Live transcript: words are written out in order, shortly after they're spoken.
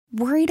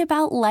Worried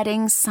about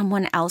letting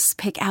someone else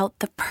pick out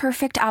the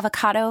perfect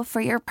avocado for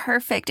your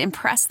perfect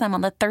impress them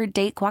on the third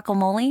date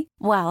guacamole?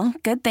 Well,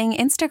 good thing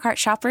Instacart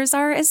shoppers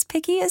are as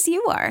picky as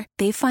you are.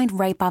 They find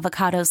ripe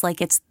avocados like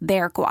it's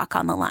their guac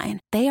on the line.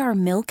 They are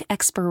milk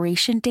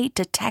expiration date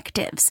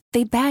detectives.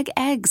 They bag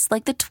eggs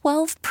like the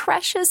 12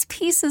 precious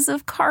pieces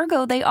of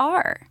cargo they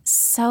are.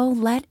 So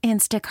let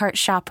Instacart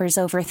shoppers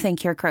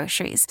overthink your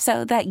groceries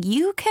so that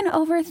you can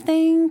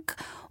overthink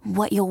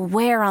what you'll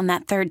wear on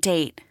that third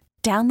date.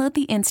 Download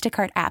the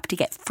Instacart app to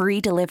get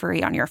free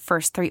delivery on your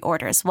first 3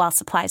 orders while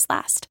supplies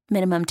last.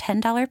 Minimum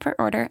 $10 per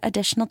order.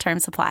 Additional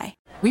terms apply.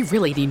 We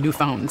really need new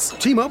phones.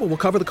 T-Mobile will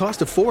cover the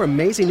cost of 4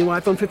 amazing new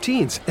iPhone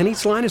 15s, and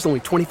each line is only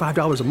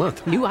 $25 a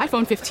month. New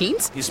iPhone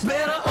 15s? It's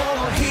better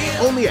over here.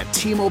 Only at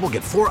T-Mobile,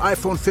 get 4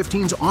 iPhone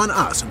 15s on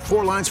us and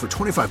 4 lines for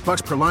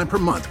 $25 per line per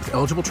month with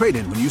eligible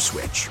trade-in when you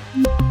switch.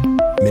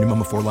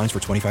 Minimum of 4 lines for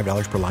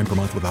 $25 per line per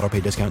month with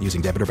autopay discount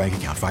using debit or bank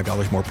account.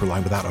 $5 more per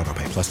line without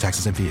autopay, plus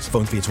taxes and fees.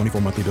 Phone fee at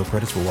 24 monthly bill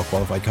credits for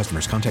well-qualified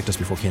customers. Contact us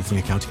before canceling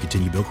account to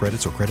continue bill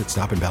credits or credit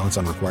stop and balance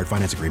on required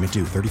finance agreement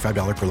due.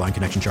 $35 per line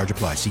connection charge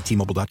applies. See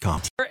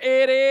T-Mobile.com.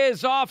 It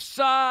is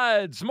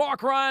Offsides.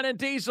 Mark, Ryan, and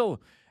Diesel.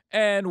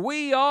 And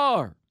we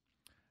are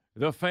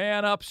the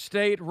Fan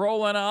Upstate,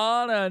 rolling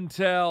on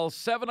until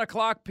 7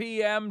 o'clock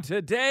p.m.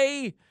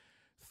 today.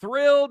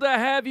 Thrilled to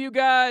have you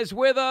guys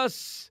with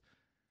us.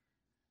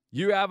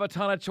 You have a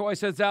ton of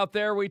choices out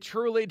there. We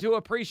truly do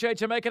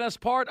appreciate you making us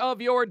part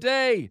of your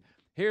day.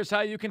 Here's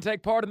how you can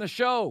take part in the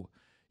show.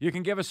 You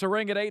can give us a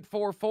ring at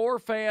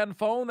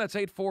 844-FAN-PHONE. That's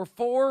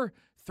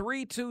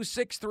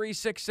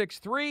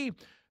 844-326-3663.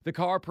 The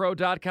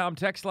CarPro.com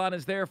text line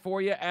is there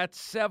for you at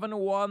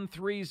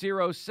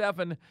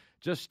 71307.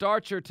 Just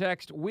start your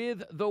text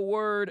with the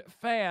word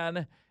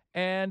FAN,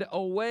 and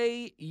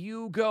away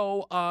you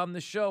go on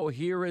the show.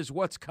 Here is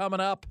what's coming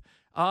up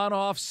on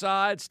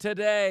Offsides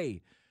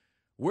today.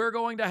 We're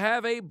going to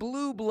have a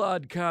blue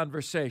blood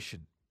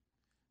conversation.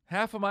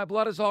 Half of my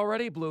blood is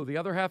already blue. The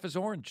other half is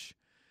orange.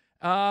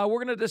 We're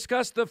going to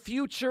discuss the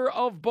future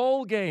of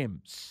bowl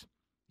games.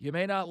 You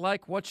may not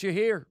like what you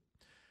hear.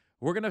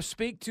 We're going to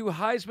speak to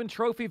Heisman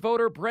Trophy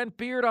voter Brent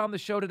Beard on the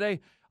show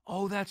today.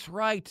 Oh, that's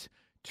right.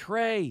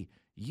 Trey,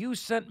 you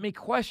sent me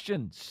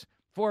questions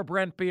for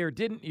Brent Beard,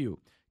 didn't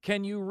you?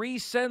 Can you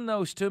resend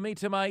those to me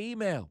to my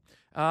email?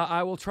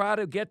 I will try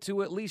to get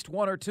to at least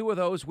 1 or 2 of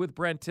those with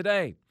Brent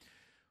today.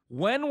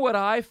 When would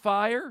I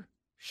fire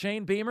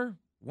Shane Beamer?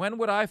 When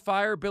would I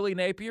fire Billy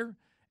Napier?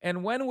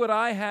 And when would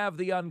I have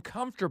the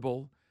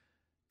uncomfortable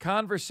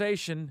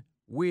conversation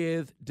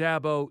with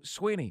Dabo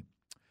Sweeney?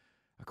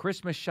 A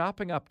Christmas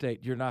shopping update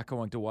you're not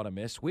going to want to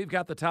miss. We've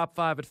got the top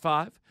 5 at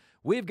 5.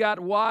 We've got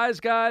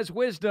Wise Guys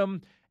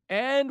Wisdom.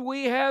 And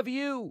we have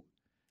you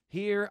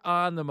here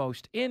on the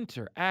most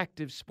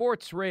interactive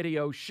sports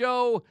radio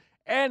show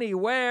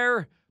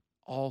anywhere.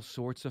 All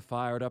sorts of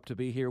fired up to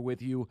be here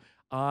with you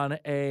on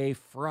a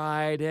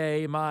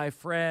Friday, my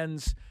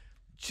friends.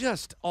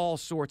 Just all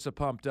sorts of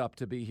pumped up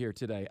to be here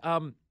today.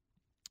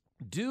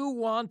 Do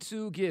want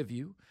to give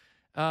you,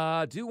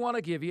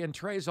 and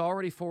Trey's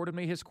already forwarded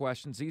me his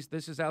questions.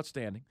 This is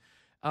outstanding.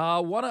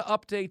 Want to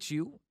update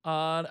you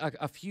on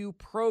a few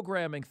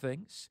programming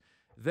things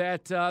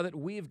that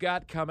we've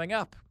got coming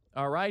up.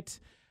 All right.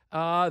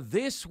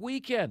 This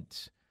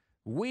weekend,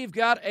 we've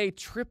got a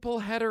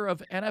triple header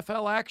of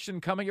NFL action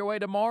coming your way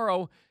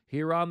tomorrow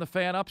here on the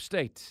Fan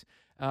Upstate.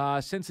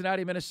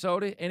 Cincinnati,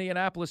 Minnesota,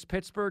 Indianapolis,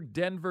 Pittsburgh,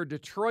 Denver,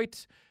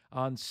 Detroit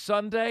on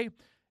Sunday.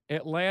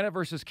 Atlanta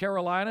versus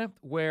Carolina,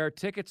 where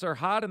tickets are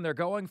hot and they're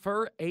going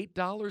for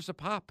 $8 a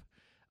pop.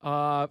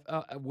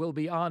 Will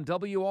be on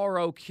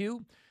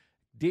WROQ.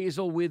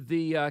 Diesel with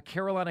the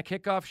Carolina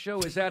kickoff show.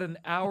 Is that an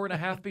hour and a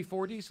half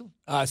before, Diesel?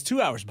 It's 2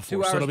 hours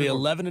before, so it'll be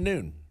 11 to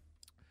noon.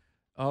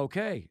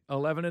 Okay,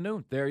 11 to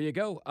noon. There you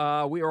go.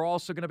 We are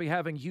also going to be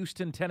having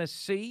Houston,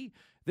 Tennessee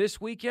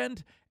this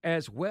weekend,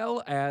 as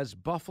well as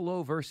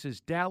Buffalo versus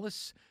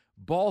Dallas,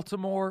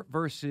 Baltimore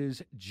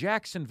versus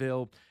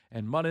Jacksonville,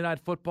 and Monday Night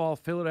Football,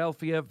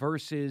 Philadelphia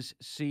versus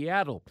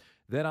Seattle.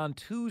 Then on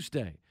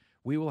Tuesday,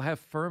 we will have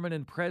Furman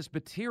and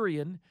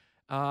Presbyterian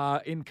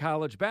in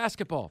college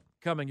basketball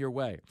coming your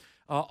way.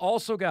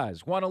 Also,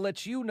 guys, want to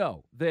let you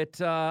know that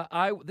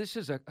this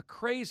is a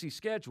crazy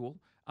schedule.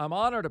 I'm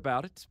honored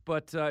about it,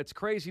 but it's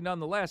crazy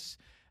nonetheless.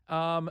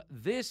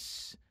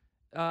 This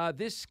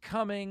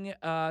coming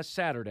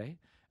Saturday.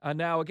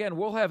 Now, again,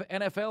 we'll have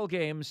NFL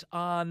games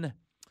on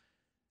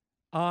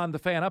the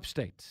Fan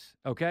Upstate,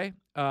 okay?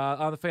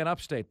 On the Fan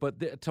Upstate.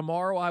 But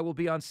tomorrow I will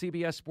be on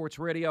CBS Sports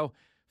Radio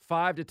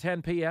 5 to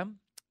 10 p.m.,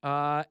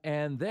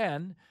 and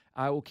then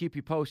I will keep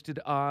you posted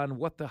on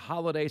what the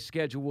holiday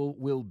schedule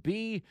will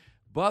be.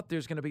 But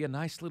there's going to be a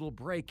nice little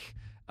break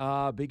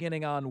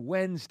beginning on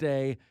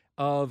Wednesday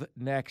of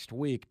next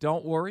week.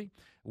 Don't worry.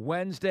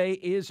 Wednesday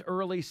is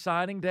early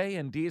signing day,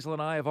 and Diesel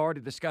and I have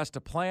already discussed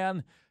a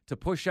plan to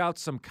push out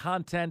some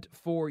content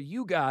for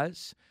you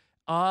guys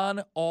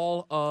on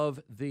all of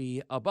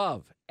the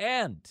above.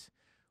 And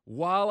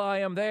while I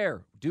am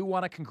there, do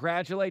want to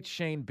congratulate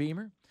Shane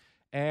Beamer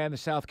and the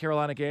South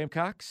Carolina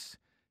Gamecocks.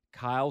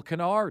 Kyle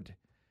Kennard,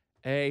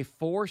 a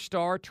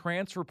 4-star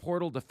transfer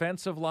portal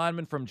defensive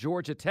lineman from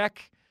Georgia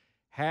Tech,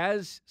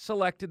 has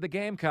selected the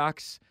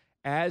Gamecocks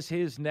as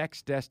his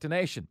next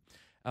destination.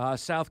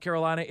 South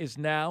Carolina is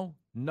now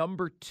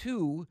number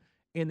 2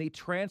 in the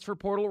transfer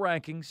portal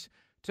rankings.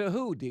 To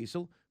who,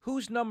 Diesel?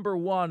 Who's number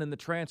 1 in the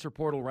transfer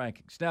portal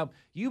rankings? Now,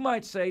 you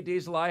might say,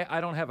 Diesel, I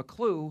don't have a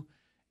clue.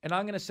 And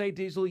I'm going to say,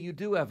 Diesel, you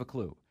do have a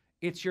clue.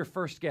 It's your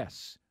first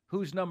guess.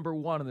 Who's number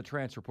 1 in the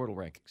transfer portal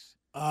rankings?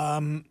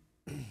 I'm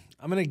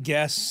going to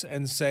guess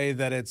and say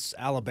that it's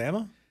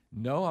Alabama.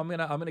 No, I'm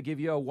gonna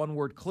give you a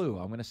one-word clue.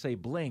 I'm going to say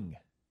bling.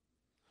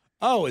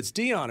 Oh, it's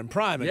Deion and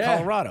Prime in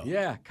Colorado.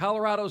 Yeah,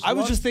 Colorado's I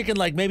was just thinking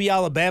like maybe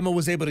Alabama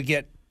was able to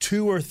get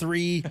 2 or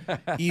 3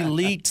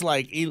 elite,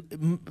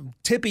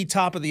 tippy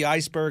top of the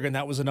iceberg, and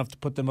that was enough to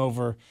put them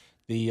over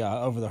the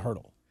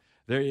hurdle.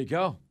 There you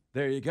go.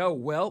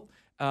 Well,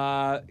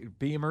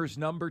 Beamer's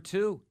number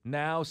 2.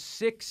 Now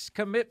 6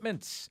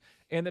 commitments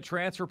in the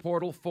transfer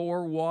portal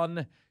for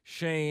one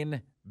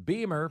Shane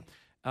Beamer.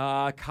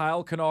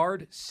 Kyle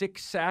Kennard,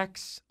 6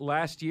 sacks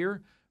last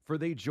year for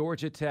the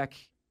Georgia Tech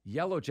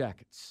Yellow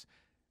Jackets.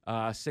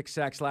 6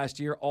 sacks last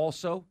year.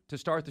 Also, to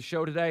start the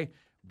show today,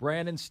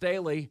 Brandon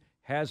Staley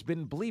has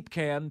been bleep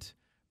canned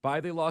by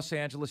the Los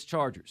Angeles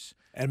Chargers.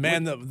 And,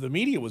 man, the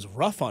media was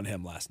rough on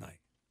him last night.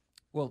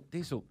 Well,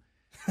 Diesel,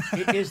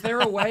 is there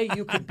a way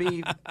you could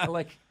be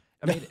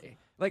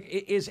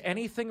is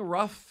anything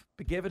rough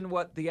given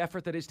what the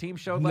effort that his team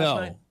showed last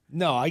night?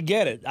 No, I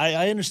get it.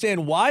 I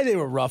understand why they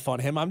were rough on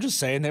him. I'm just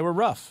saying they were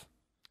rough.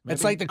 Maybe.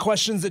 It's like the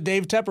questions that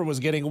Dave Tepper was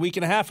getting a week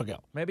and a half ago.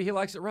 Maybe he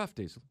likes it rough,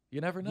 Diesel.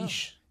 You never know.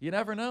 Yeesh. You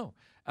never know.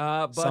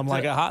 Some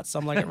like it hot,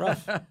 some like it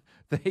rough.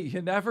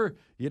 You never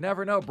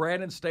know.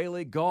 Brandon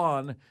Staley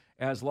gone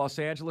as Los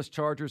Angeles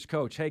Chargers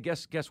coach. Hey,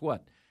 guess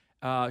what?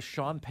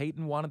 Sean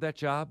Payton wanted that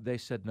job. They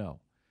said no.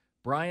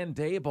 Brian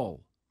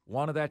Daboll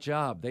wanted that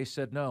job. They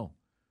said no.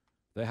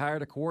 They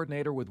hired a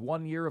coordinator with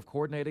 1 year of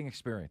coordinating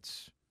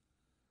experience.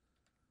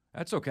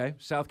 That's okay.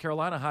 South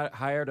Carolina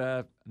hired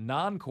a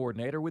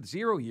non-coordinator with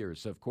 0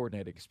 years of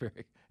coordinating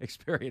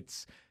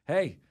experience.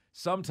 Hey,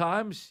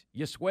 sometimes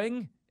you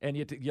swing and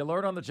you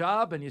learn on the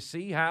job and you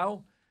see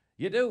how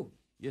you do.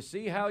 You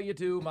see how you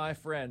do, my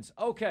friends.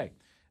 Okay,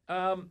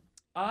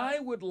 I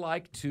would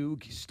like to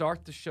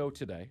start the show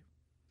today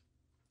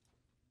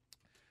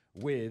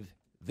with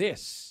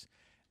this.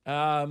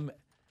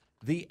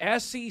 The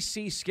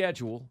SEC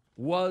schedule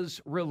was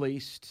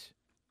released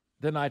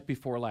the night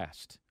before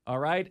last. All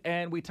right,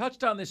 and we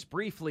touched on this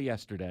briefly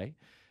yesterday,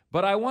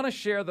 but I want to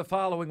share the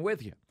following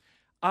with you.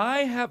 I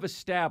have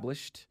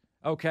established,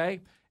 my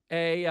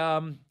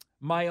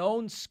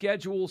own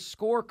schedule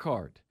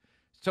scorecard.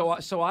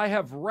 So I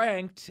have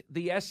ranked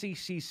the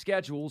SEC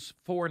schedules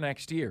for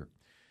next year.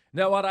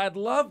 Now, what I'd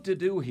love to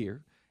do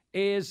here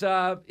is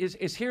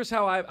here's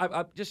how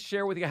I just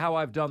share with you how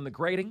I've done the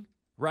grading.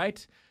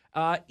 Right,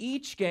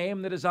 each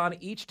game that is on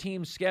each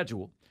team's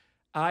schedule,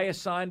 I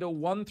assigned a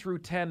 1 through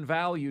 10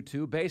 value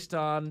to based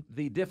on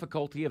the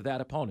difficulty of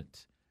that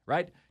opponent,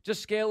 right?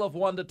 Just scale of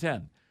 1 to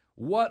 10.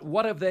 What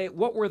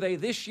were they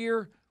this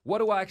year? What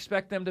do I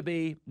expect them to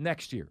be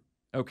next year?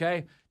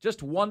 Okay?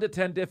 Just 1 to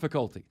 10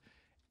 difficulty.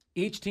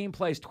 Each team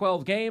plays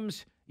 12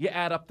 games. You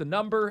add up the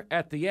number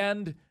at the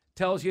end,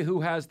 tells you who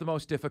has the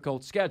most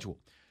difficult schedule.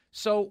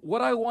 So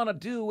what I want to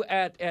do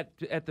at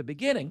the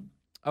beginning,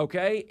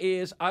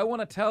 is I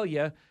want to tell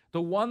you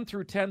the 1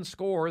 through 10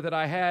 score that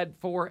I had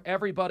for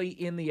everybody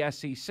in the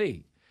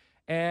SEC.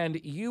 And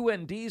you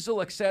and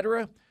Diesel,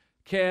 etc.,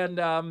 can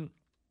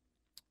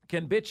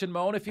bitch and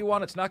moan if you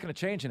want. It's not going to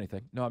change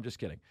anything. No, I'm just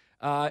kidding.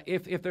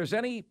 If there's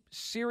any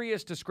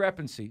serious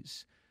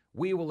discrepancies,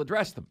 we will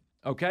address them,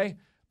 okay?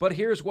 But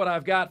here's what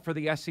I've got for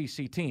the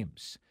SEC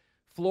teams.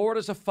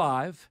 Florida's a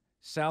 5.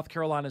 South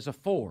Carolina's a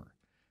 4.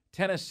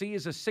 Tennessee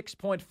is a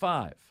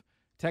 6.5.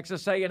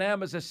 Texas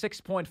A&M is a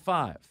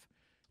 6.5.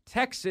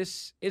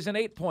 Texas is an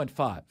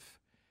 8.5.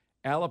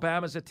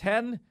 Alabama's a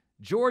 10.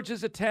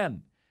 Georgia's a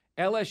 10.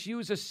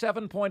 LSU's a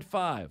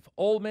 7.5.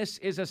 Ole Miss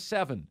is a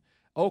 7.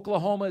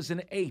 Oklahoma is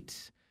an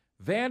 8.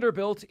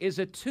 Vanderbilt is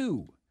a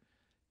 2.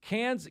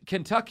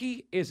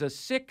 Kentucky is a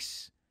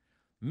 6.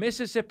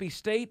 Mississippi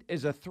State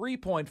is a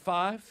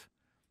 3.5.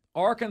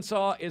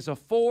 Arkansas is a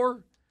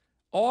 4.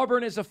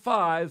 Auburn is a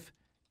 5.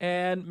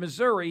 And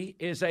Missouri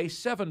is a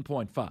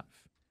 7.5.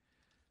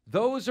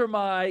 Those are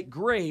my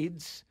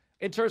grades.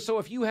 So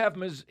if you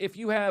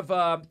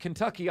have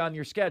Kentucky on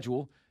your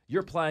schedule,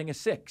 you're playing a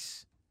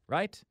 6,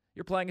 right?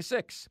 You're playing a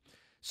 6.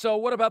 So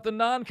what about the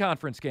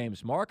non-conference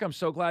games, Mark? I'm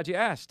so glad you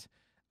asked.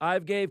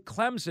 I've gave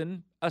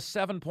Clemson a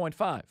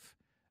 7.5,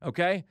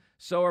 okay?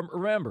 So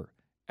remember,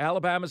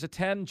 Alabama's a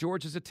 10,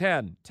 Georgia's a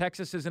 10,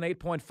 Texas is an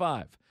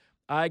 8.5.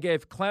 I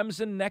gave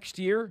Clemson next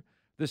year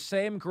the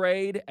same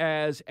grade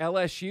as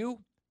LSU,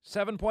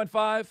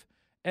 7.5,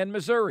 and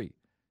Missouri,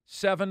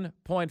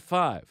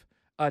 7.5.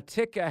 A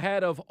tick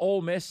ahead of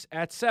Ole Miss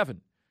at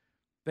 7.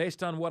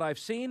 Based on what I've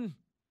seen,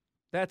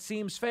 that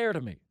seems fair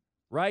to me,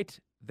 right?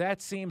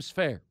 That seems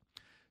fair.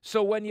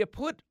 So when you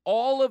put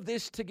all of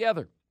this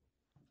together,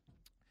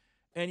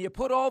 and you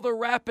put all the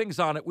wrappings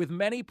on it with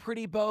many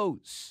pretty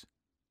bows.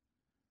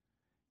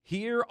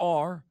 Here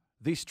are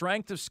the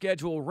strength of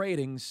schedule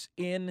ratings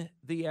in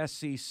the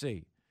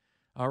SEC.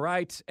 All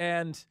right,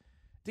 and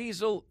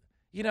Diesel,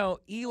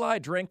 Eli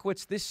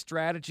Drinkwitz, this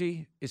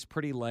strategy is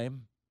pretty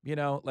lame.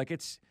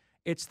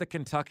 It's the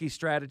Kentucky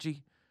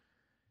strategy.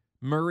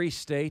 Murray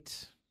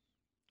State,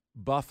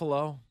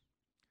 Buffalo,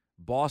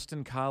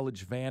 Boston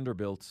College,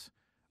 Vanderbilt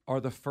are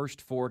the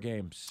first 4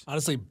 games.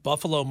 Honestly,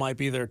 Buffalo might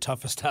be their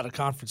toughest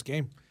out-of-conference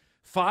game.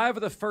 5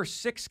 of the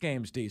first 6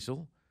 games,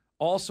 Diesel,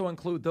 also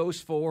include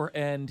those 4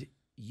 and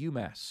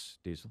UMass,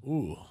 Diesel.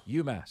 Ooh.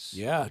 UMass.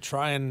 Yeah,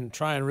 trying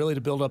really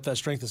to build up that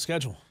strength of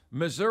schedule.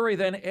 Missouri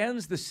then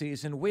ends the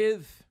season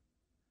with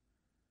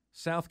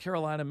South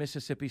Carolina,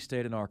 Mississippi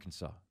State, and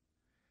Arkansas.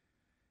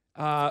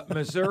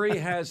 Missouri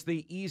has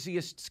the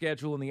easiest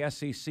schedule in the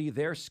SEC.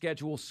 Their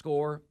schedule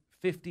score,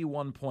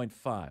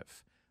 51.5.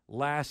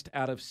 Last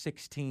out of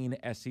 16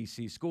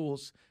 SEC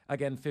schools.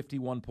 Again,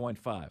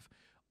 51.5.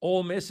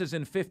 Ole Miss is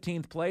in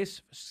 15th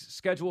place.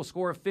 Schedule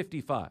score of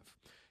 55.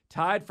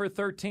 Tied for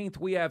 13th,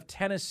 we have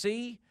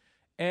Tennessee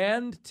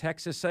and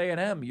Texas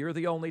A&M. You're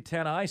the only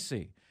 10 I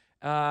see.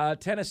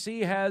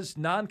 Tennessee has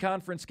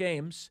non-conference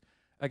games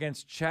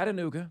against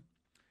Chattanooga,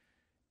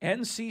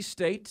 NC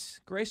State,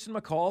 Grayson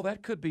McCall.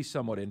 That could be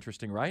somewhat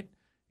interesting, right?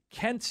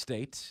 Kent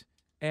State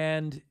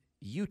and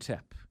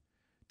UTEP.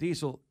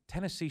 Diesel,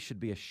 Tennessee should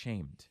be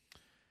ashamed.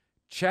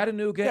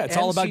 Chattanooga, yeah, it's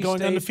all about NC going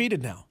State,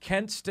 undefeated now.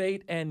 Kent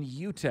State and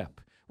UTEP.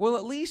 Well,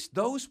 at least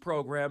those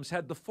programs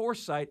had the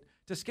foresight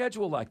to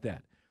schedule like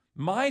that.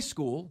 My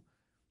school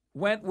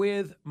went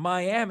with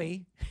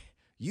Miami,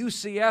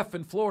 UCF,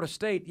 and Florida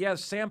State.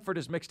 Yes, Samford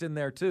is mixed in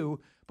there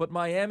too, but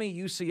Miami,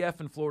 UCF,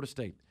 and Florida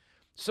State.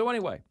 So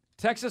anyway,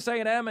 Texas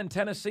A&M and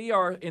Tennessee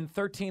are in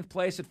 13th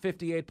place at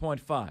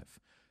 58.5.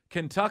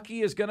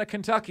 Kentucky is going to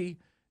Kentucky.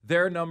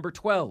 They're number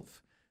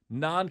 12.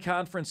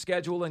 Non-conference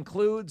schedule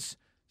includes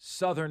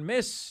Southern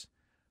Miss,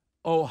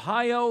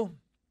 Ohio,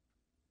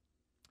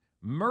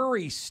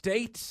 Murray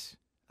State.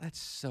 That's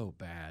so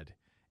bad.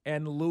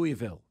 And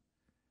Louisville.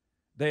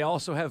 They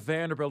also have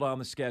Vanderbilt on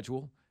the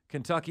schedule.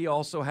 Kentucky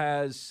also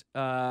has,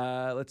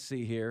 let's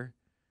see here,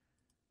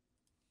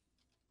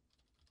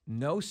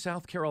 no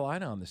South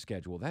Carolina on the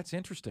schedule. That's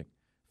interesting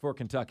for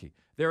Kentucky.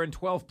 They're in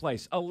 12th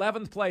place,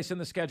 11th place in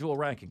the schedule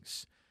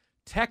rankings.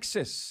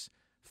 Texas,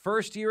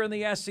 first year in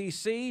the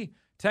SEC,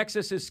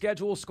 Texas's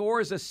schedule score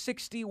is a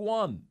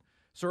 61.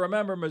 So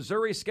remember,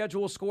 Missouri's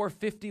schedule score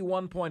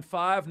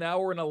 51.5. Now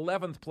we're in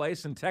 11th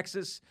place, and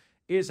Texas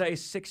is a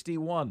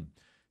 61.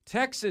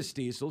 Texas,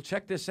 Diesel,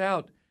 check this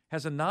out,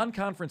 has a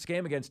non-conference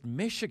game against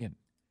Michigan.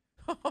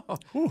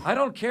 I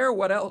don't care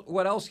what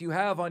else you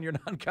have on your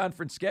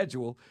non-conference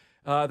schedule.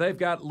 They've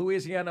got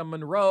Louisiana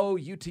Monroe,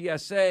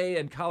 UTSA,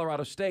 and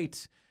Colorado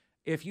State.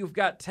 If you've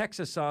got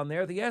Texas on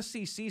there, the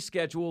SEC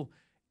schedule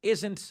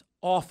isn't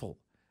awful,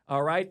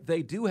 all right?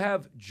 They do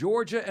have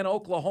Georgia and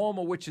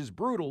Oklahoma, which is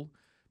brutal,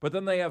 but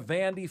then they have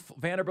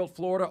Vanderbilt,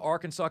 Florida,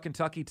 Arkansas,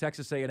 Kentucky,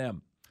 Texas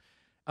A&M.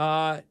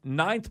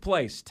 Ninth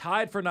place,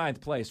 tied for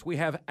ninth place, we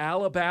have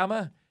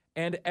Alabama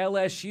and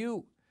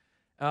LSU.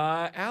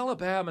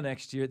 Alabama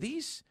next year.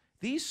 These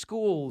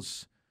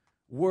schools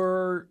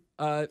were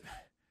a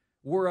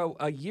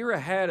year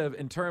ahead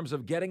in terms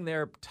of getting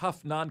their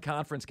tough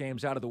non-conference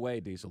games out of the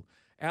way, Diesel.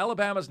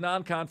 Alabama's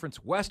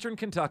non-conference, Western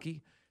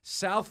Kentucky,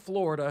 South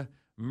Florida,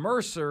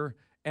 Mercer,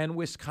 and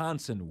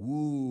Wisconsin.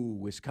 Woo,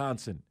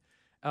 Wisconsin.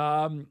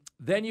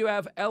 Then you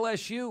have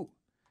LSU.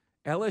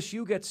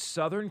 LSU gets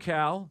Southern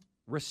Cal.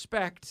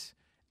 Respect.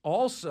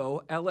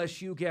 Also,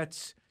 LSU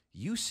gets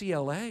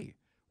UCLA.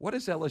 What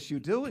is LSU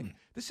doing?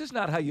 This is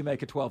not how you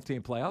make a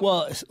 12-team playoff.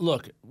 Well,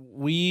 look,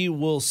 we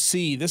will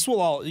see. This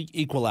will all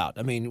equal out.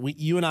 I mean,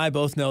 you and I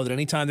both know that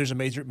anytime there's a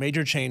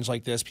major change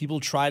like this, people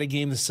try to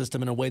game the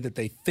system in a way that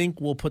they think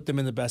will put them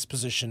in the best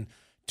position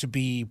to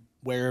be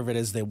wherever it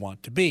is they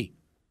want to be.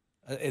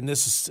 In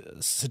this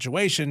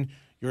situation,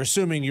 you're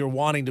assuming you're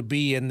wanting to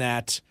be in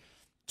that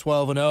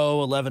 12-0,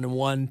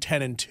 11-1,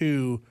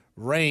 10-2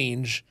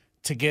 range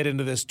to get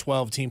into this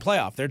 12-team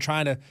playoff. They're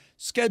trying to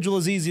schedule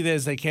as easy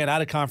as they can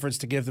out of conference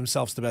to give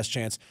themselves the best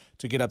chance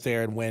to get up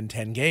there and win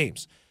 10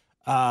 games.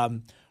 But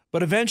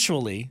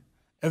eventually,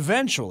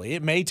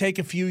 it may take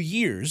a few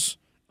years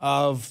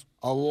of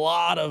a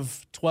lot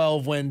of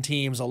 12-win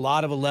teams, a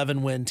lot of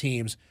 11-win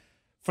teams,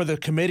 for the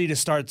committee to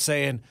start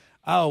saying,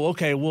 oh,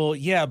 okay, well,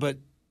 yeah, but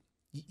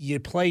you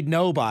played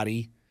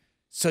nobody,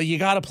 so you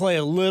got to play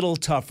a little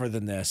tougher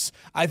than this.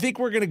 I think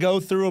we're going to go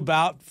through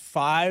about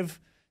 5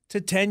 to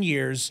 10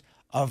 years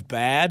of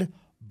bad,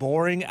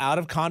 boring,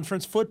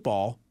 out-of-conference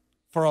football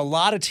for a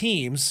lot of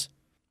teams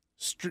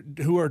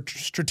who are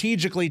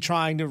strategically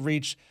trying to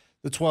reach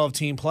the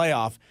 12-team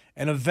playoff,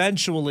 and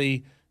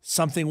eventually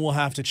something will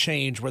have to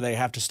change where they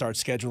have to start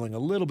scheduling a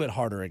little bit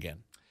harder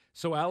again.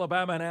 So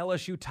Alabama and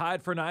LSU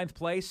tied for ninth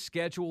place.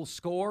 Schedule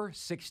score,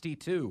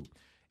 62.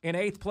 In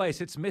eighth place,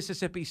 it's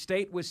Mississippi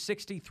State with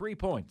 63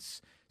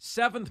 points.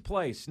 Seventh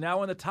place,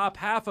 now in the top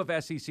half of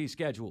SEC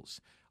schedules.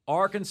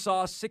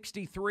 Arkansas,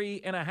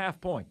 63.5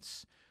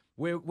 points.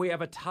 We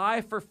have a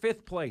tie for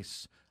 5th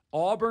place.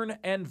 Auburn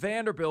and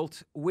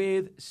Vanderbilt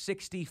with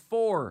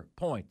 64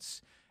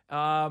 points.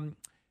 Auburn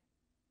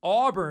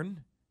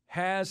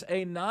has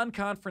a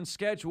non-conference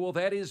schedule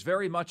that is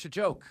very much a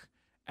joke.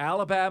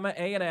 Alabama,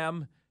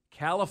 A&M,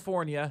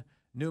 California,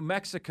 New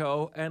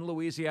Mexico, and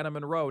Louisiana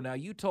Monroe. Now,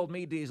 you told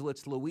me, Diesel,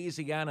 it's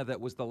Louisiana that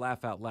was the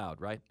laugh out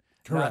loud, right?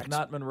 Correct.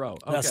 Not Monroe.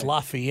 Okay. That's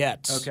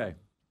Lafayette. Okay.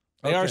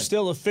 They are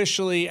still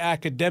officially,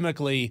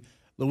 academically,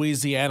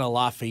 Louisiana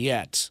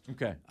Lafayette.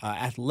 Okay.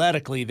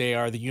 Athletically, they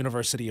are the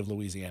University of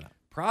Louisiana.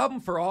 Problem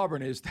for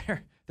Auburn is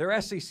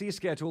their SEC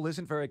schedule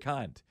isn't very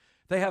kind.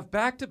 They have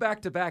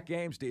back-to-back-to-back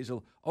games,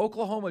 Diesel,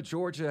 Oklahoma,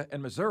 Georgia,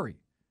 and Missouri.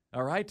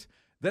 All right?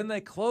 Then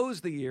they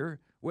close the year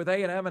with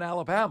A&M and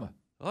Alabama.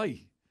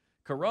 Ay,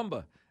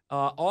 caramba.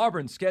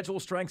 Auburn, schedule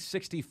strength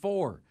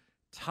 64.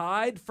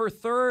 Tied for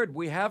 3rd.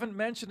 We haven't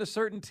mentioned a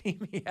certain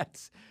team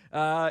yet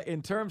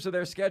in terms of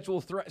their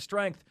schedule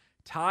strength.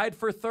 Tied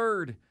for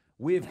 3rd.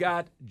 We've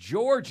got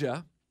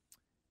Georgia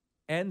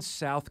and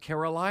South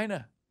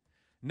Carolina.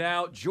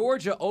 Now,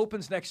 Georgia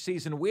opens next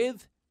season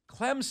with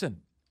Clemson.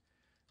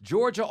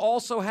 Georgia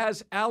also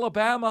has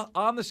Alabama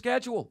on the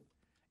schedule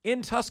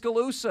in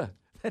Tuscaloosa.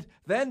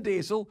 Then,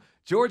 Diesel,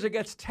 Georgia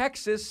gets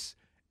Texas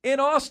in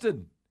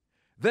Austin.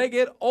 They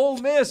get Ole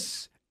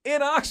Miss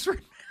in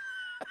Oxford.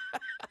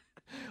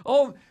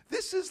 Oh,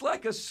 this is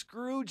like a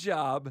screw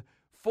job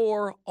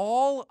for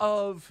all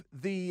of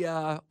the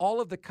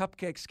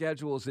cupcake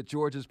schedules that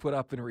Georgia's put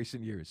up in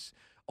recent years.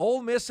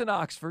 Ole Miss in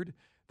Oxford.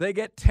 They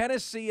get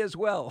Tennessee as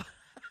well.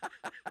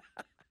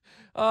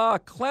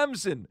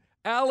 Clemson,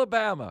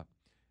 Alabama,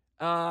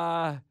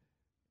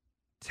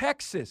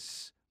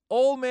 Texas,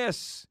 Ole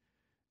Miss,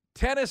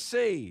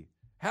 Tennessee.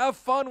 Have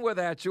fun with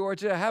that,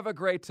 Georgia. Have a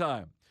great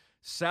time.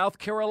 South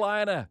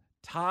Carolina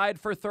tied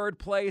for 3rd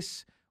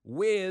place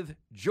with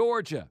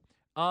Georgia.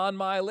 On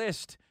my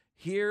list,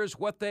 here's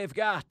what they've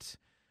got.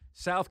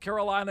 South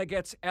Carolina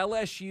gets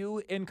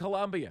LSU in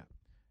Columbia.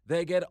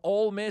 They get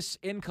Ole Miss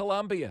in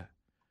Columbia.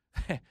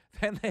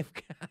 Then they've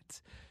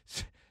got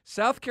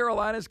South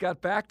Carolina's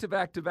got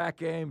back-to-back-to-back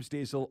games,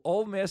 Diesel.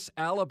 Ole Miss,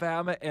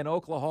 Alabama, and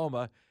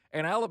Oklahoma.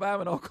 And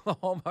Alabama and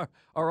Oklahoma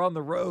are on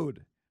the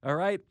road, all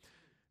right?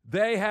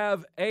 They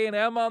have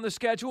A&M on the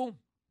schedule.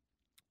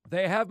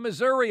 They have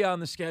Missouri on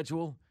the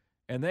schedule.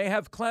 And they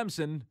have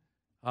Clemson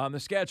on the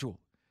schedule.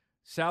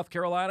 South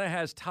Carolina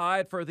has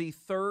tied for the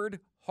 3rd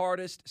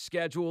hardest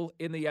schedule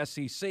in the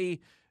SEC.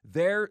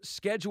 Their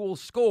schedule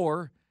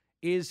score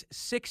is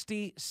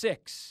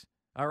 66,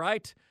 all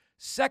right?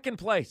 2nd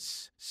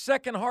place,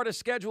 2nd hardest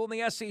schedule in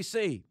the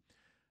SEC.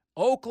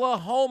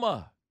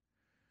 Oklahoma.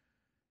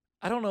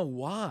 I don't know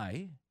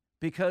why,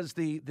 because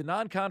the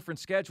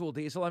non-conference schedule,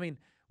 Diesel, I mean,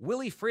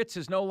 Willie Fritz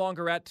is no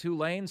longer at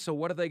Tulane, so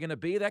what are they going to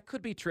be? That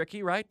could be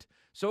tricky, right?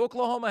 So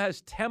Oklahoma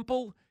has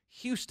Temple,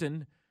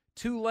 Houston,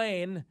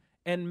 Tulane,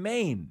 and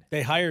Maine.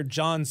 They hired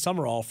John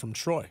Summerall from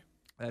Troy.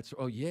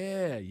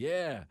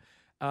 Yeah.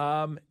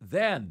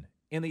 Then,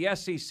 in the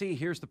SEC,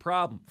 here's the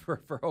problem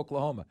for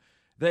Oklahoma.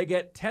 They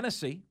get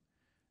Tennessee.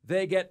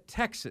 They get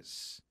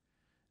Texas.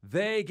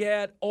 They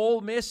get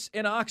Ole Miss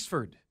in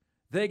Oxford.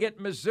 They get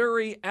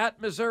Missouri at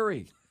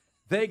Missouri.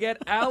 They get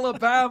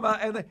Alabama.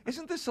 And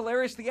isn't this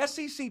hilarious? The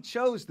SEC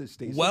chose this,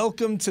 Diesel.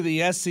 Welcome to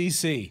the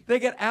SEC. They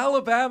get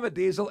Alabama,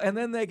 Diesel, and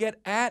then they get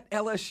at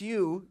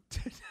LSU.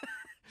 Do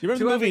you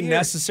remember the movie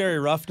Necessary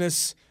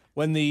Roughness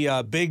when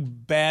the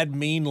big, bad,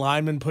 mean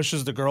lineman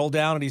pushes the girl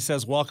down and he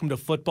says, "Welcome to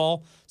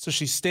football"? So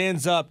she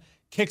stands up,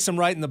 kicks him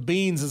right in the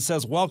beans and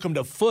says, "Welcome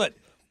to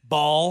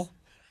football."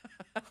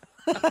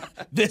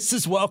 This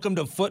is welcome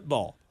to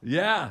football.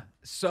 Yeah.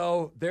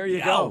 So there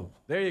you go.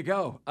 There you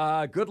go.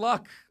 Good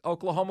luck,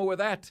 Oklahoma, with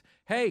that.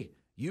 Hey,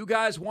 you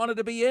guys wanted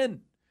to be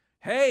in.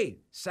 Hey,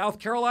 South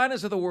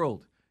Carolinas of the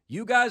world.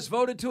 You guys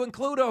voted to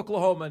include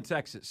Oklahoma and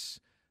Texas.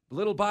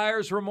 Little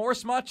buyer's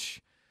remorse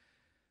much?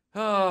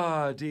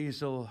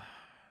 Diesel.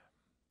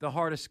 The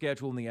hardest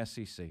schedule in the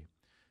SEC.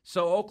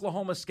 So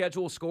Oklahoma's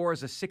schedule score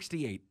is a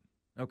 68.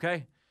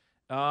 Okay?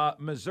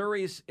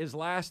 Missouri's is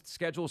last,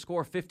 schedule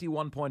score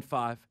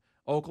 51.5.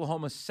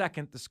 Oklahoma's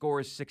second, the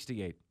score is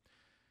 68.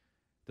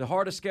 The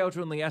hardest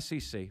schedule in the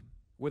SEC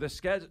with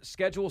a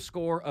schedule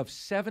score of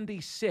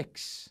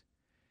 76.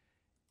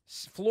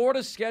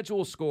 Florida's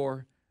schedule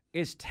score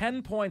is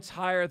 10 points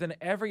higher than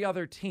every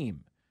other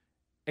team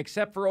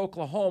except for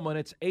Oklahoma, and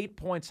it's 8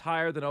 points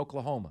higher than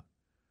Oklahoma.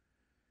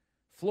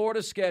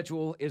 Florida's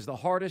schedule is the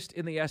hardest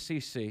in the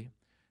SEC.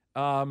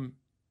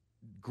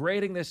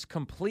 Grading this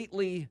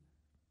completely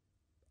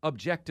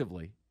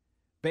objectively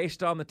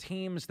based on the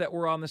teams that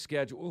were on the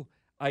schedule.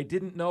 I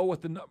didn't know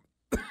what the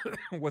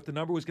what the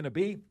number was going to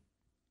be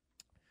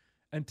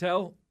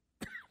until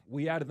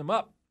we added them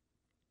up.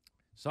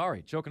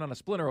 Sorry, choking on a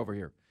splinter over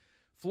here.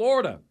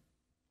 Florida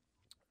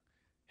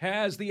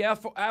has the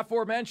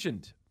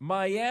aforementioned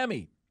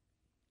Miami,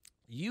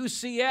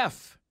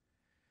 UCF,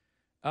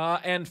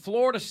 and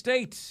Florida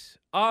State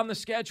on the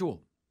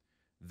schedule.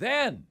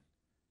 Then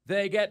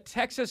they get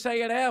Texas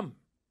A&M,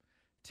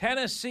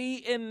 Tennessee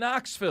in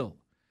Knoxville,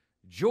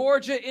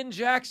 Georgia in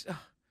Jackson,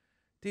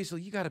 Diesel,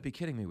 you got to be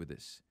kidding me with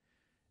this.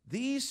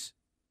 These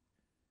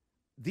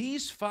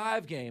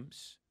 5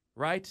 games,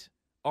 right,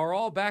 are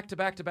all back to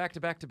back to back to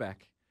back to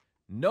back.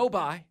 No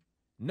bye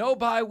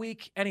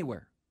week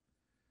anywhere.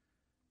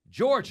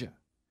 Georgia,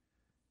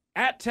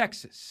 at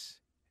Texas,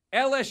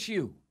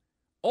 LSU,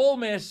 Ole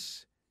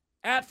Miss,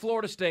 at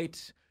Florida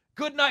State.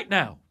 Good night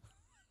now.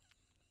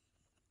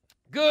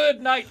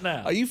 Good night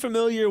now. Are you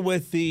familiar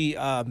with the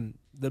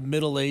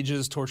Middle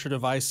Ages torture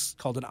device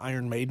called an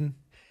Iron Maiden?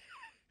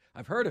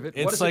 I've heard of it.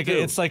 It's what does like it do?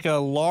 It's like a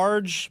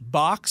large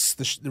box,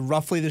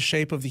 roughly the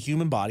shape of the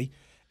human body,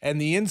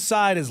 and the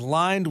inside is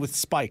lined with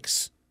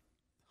spikes,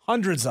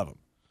 hundreds of them.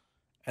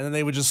 And then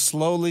they would just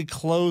slowly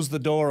close the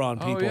door on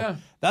people. Oh, yeah.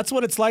 That's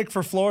what it's like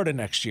for Florida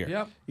next year.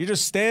 Yep. You're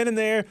just standing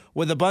there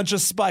with a bunch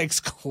of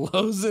spikes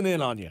closing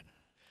in on you.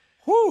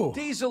 Whew.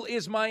 Diesel,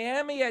 is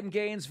Miami and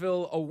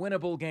Gainesville a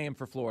winnable game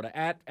for Florida?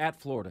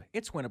 At Florida.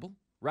 It's winnable,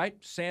 right?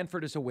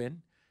 Sanford is a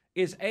win.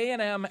 Is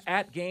A&M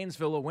at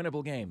Gainesville a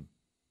winnable game?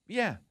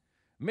 Yeah.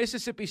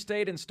 Mississippi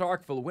State and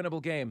Starkville, a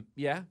winnable game?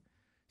 Yeah.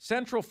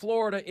 Central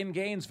Florida in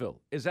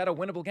Gainesville, is that a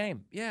winnable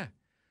game? Yeah.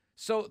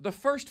 So the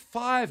first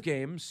 5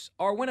 games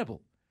are winnable.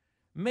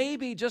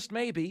 Maybe, just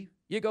maybe,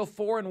 you go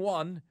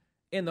 4-1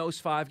 in those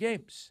 5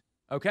 games,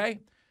 okay?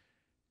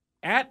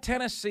 At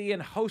Tennessee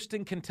and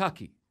hosting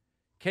Kentucky,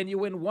 can you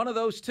win one of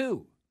those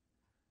 2?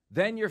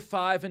 Then you're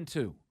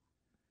 5-2.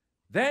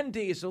 Then,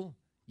 Diesel,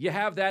 you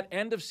have that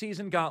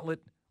end-of-season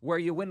gauntlet where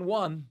you win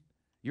 1,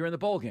 you're in the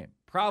bowl game.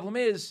 Problem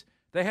is,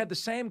 they had the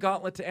same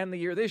gauntlet to end the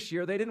year this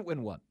year. They didn't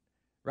win 1,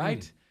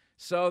 right?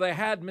 So they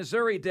had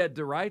Missouri dead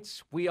to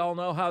rights. We all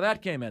know how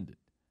that game ended,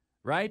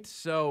 right?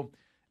 So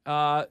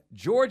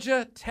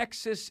Georgia,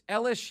 Texas,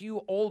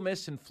 LSU, Ole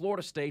Miss, and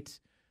Florida State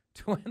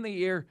to end the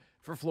year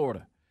for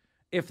Florida.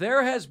 If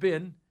there has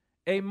been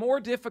a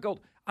more difficult,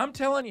 I'm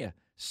telling you,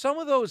 some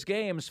of those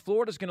games,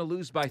 Florida's going to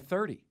lose by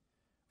 30,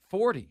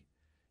 40.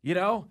 You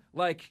know,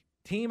 like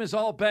team is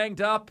all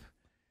banged up,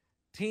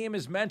 team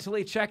is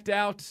mentally checked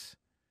out.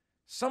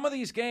 Some of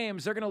these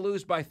games, they're going to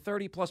lose by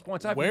 30-plus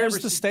points. Where's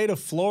the state of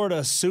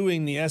Florida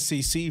suing the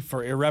SEC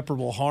for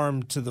irreparable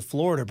harm to the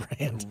Florida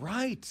brand?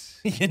 Right.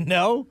 You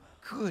know?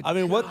 Good I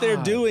mean, what they're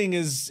God. doing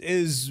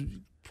is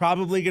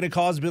probably going to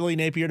cause Billy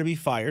Napier to be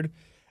fired,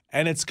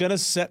 and it's going to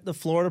set the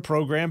Florida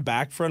program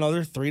back for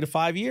another 3 to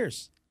 5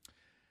 years.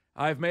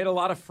 I've made a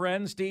lot of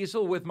friends,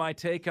 Diesel, with my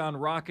take on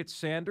Rocket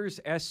Sanders.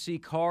 SC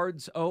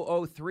Cards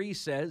 003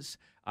 says,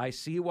 I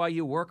see why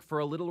you work for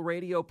a little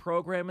radio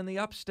program in the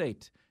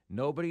upstate.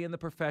 Nobody in the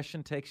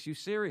profession takes you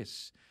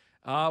serious.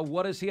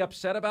 What is he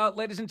upset about,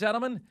 ladies and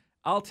gentlemen?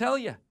 I'll tell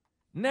you.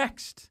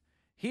 Next,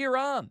 here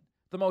on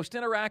the most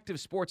interactive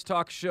sports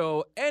talk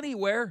show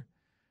anywhere,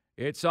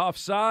 it's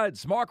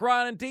Offsides. Mark,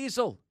 Ryan, and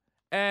Diesel.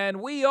 And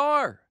we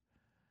are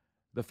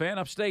the Fan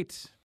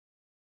Upstate.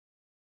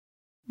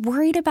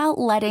 Worried about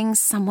letting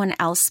someone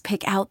else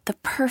pick out the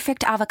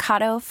perfect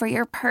avocado for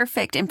your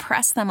perfect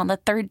impress them on the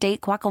third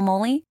date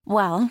guacamole?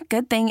 Well,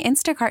 good thing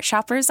Instacart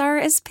shoppers are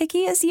as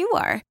picky as you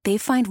are. They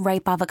find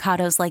ripe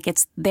avocados like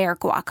it's their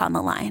guac on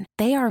the line.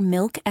 They are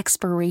milk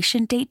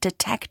expiration date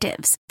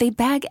detectives. They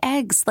bag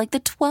eggs like the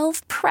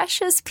 12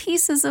 precious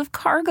pieces of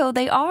cargo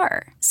they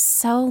are.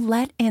 So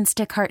let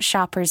Instacart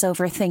shoppers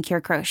overthink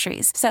your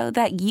groceries so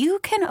that you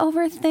can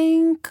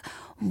overthink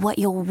what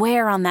you'll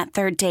wear on that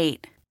third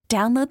date.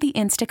 Download the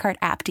Instacart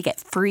app to get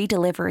free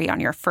delivery on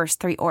your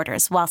first 3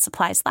 orders while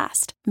supplies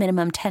last.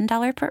 Minimum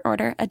 $10 per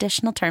order.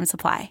 Additional terms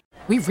apply.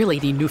 We really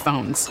need new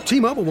phones.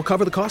 T-Mobile will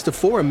cover the cost of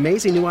 4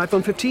 amazing new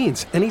iPhone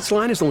 15s, and each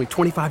line is only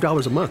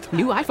 $25 a month.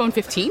 New iPhone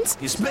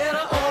 15s? It's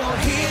better over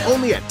here.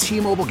 Only at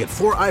T-Mobile, get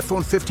 4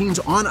 iPhone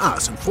 15s on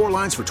us and 4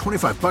 lines for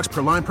 $25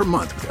 per line per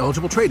month with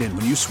eligible trade-in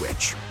when you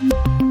switch.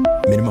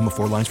 Minimum of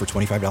 4 lines for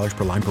 $25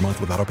 per line per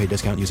month with autopay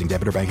discount using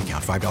debit or bank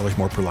account. $5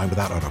 more per line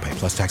without autopay,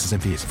 plus taxes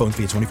and fees. Phone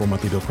fee at 24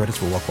 monthly bill credits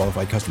for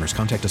well-qualified customers.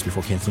 Contact us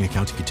before canceling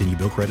account to continue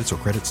bill credits or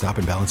credit stop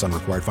and balance on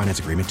required finance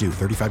agreement due.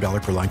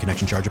 $35 per line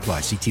connection charge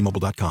applies. See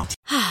T-Mobile.com.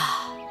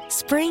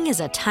 Spring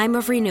is a time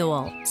of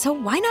renewal, so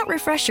why not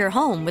refresh your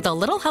home with a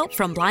little help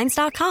from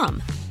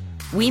Blinds.com?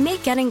 We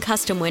make getting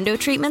custom window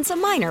treatments a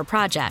minor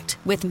project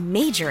with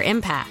major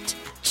impact.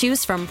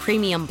 Choose from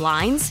premium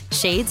blinds,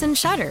 shades, and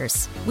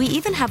shutters. We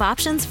even have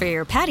options for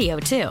your patio,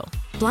 too.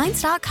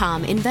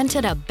 Blinds.com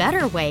invented a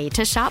better way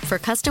to shop for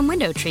custom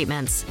window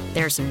treatments.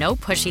 There's no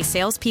pushy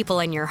salespeople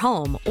in your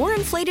home or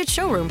inflated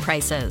showroom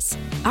prices.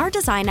 Our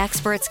design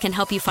experts can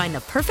help you find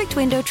the perfect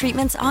window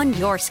treatments on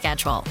your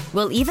schedule.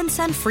 We'll even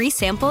send free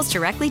samples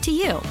directly to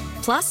you.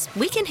 Plus,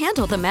 we can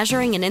handle the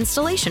measuring and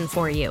installation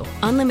for you.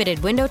 Unlimited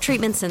window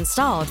treatments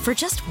installed for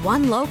just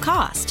one low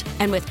cost.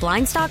 And with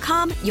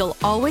Blinds.com, you'll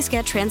always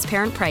get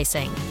transparent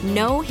pricing.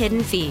 No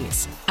hidden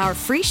fees. Our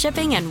free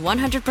shipping and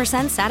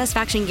 100%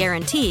 satisfaction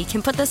guarantee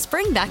can put the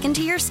spring back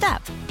into your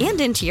step and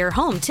into your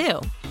home,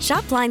 too.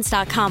 Shop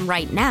Blinds.com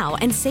right now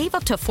and save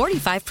up to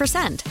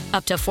 45%.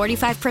 Up to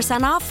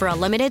 45% off for a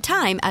limited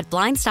time at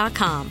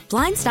Blinds.com.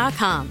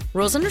 Blinds.com.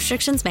 Rules and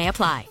restrictions may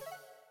apply.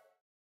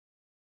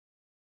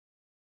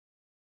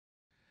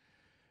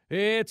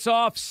 It's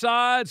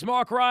Offsides.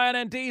 Mark, Ryan,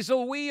 and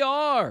Diesel. We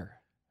are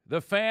the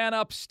Fan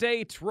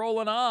Upstate,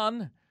 rolling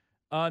on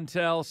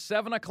until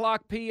 7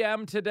 o'clock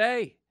p.m.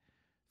 today.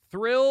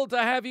 Thrilled to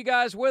have you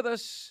guys with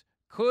us.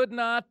 Could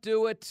not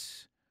do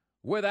it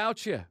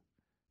without you.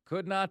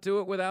 Could not do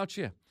it without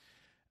you.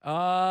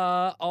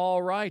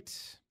 All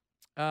right.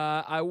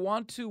 I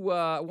want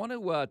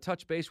to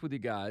touch base with you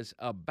guys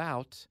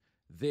about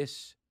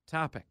this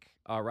topic.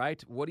 All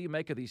right. What do you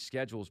make of these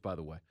schedules, by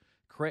the way?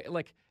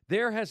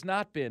 There has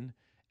not been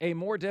a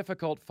more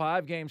difficult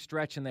 5-game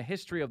stretch in the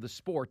history of the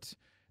sport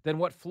than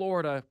what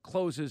Florida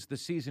closes the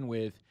season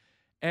with.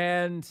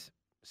 And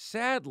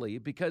sadly,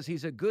 because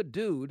he's a good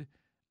dude,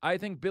 I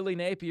think Billy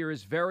Napier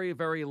is very,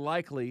 very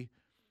likely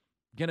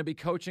going to be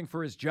coaching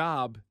for his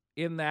job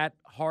in that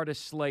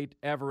hardest slate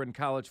ever in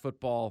college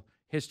football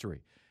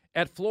history.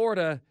 At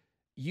Florida,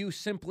 you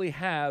simply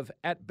have,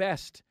 at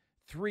best,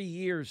 3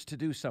 years to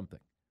do something.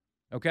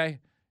 Okay?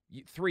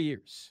 3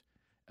 years.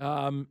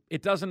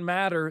 It doesn't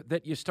matter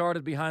that you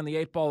started behind the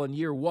 8 ball in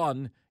year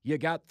 1. You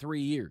got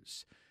 3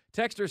 years.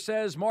 Texter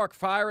says, Mark,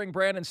 firing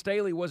Brandon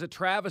Staley was a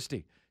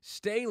travesty.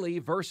 Staley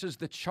versus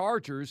the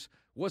Chargers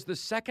was the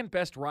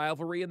second-best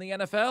rivalry in the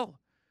NFL.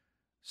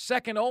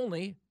 Second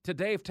only to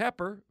Dave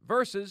Tepper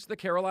versus the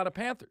Carolina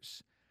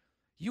Panthers.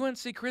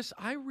 UNC Chris,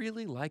 I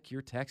really like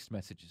your text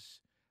messages.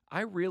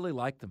 I really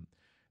like them.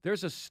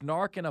 There's a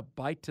snark and a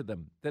bite to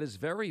them that is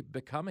very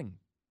becoming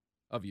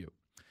of you.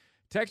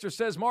 Texter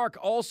says, Mark,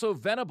 also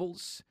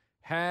Venables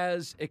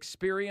has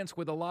experience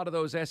with a lot of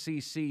those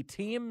SEC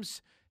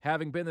teams,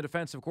 having been the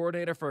defensive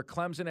coordinator for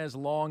Clemson as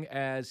long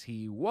as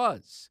he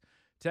was.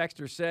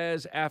 Texter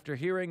says, after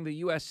hearing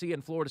the USC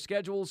and Florida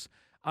schedules,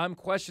 I'm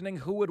questioning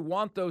who would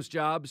want those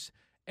jobs,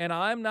 and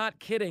I'm not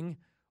kidding.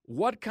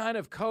 What kind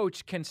of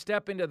coach can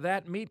step into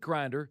that meat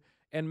grinder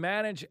and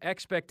manage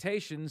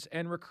expectations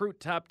and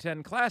recruit top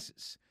 10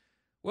 classes?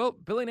 Well,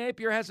 Billy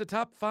Napier has a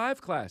top 5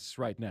 class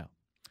right now.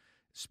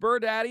 Spur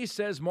Daddy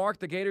says, Mark,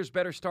 the Gators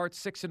better start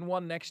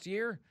 6-1 next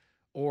year,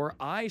 or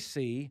I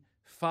see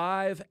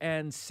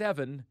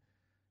 5-7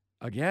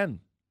 again.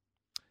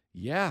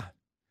 Yeah,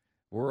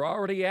 we're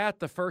already at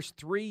the first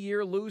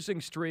 3-year losing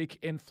streak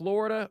in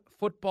Florida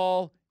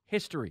football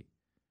history.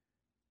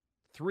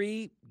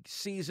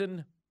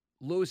 3-season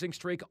losing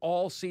streak.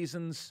 All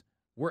seasons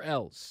were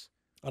L's.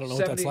 I don't know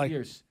what that's like.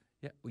 Years.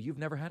 Yeah, well, you've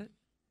never had it?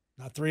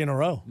 Not 3 in a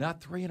row.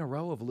 Not 3 in a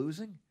row of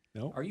losing?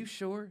 No. Are you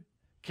sure?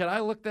 Can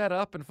I look that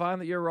up and find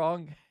that you're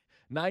wrong?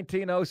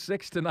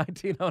 1906 to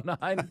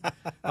 1909?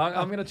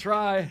 I'm going to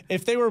try.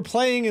 If they were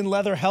playing in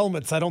leather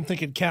helmets, I don't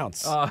think it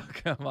counts. Oh,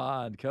 come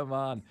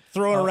on.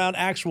 Throwing around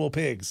actual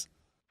pigs.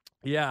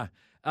 Yeah.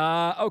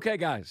 Okay,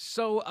 guys.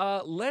 So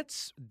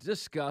let's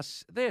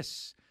discuss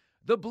this.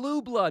 The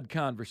blue blood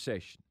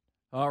conversation.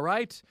 All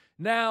right?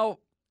 Now,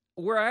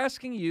 we're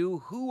asking you,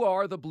 who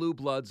are the blue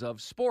bloods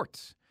of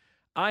sports?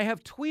 I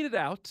have tweeted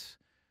out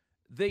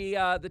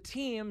the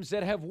teams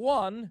that have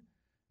won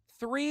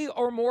 3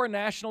 or more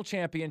national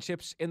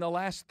championships in the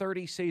last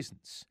 30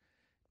 seasons.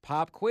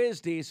 Pop quiz,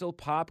 Diesel,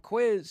 pop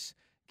quiz.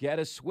 Get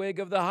a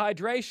swig of the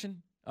hydration,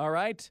 all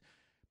right?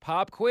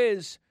 Pop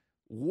quiz.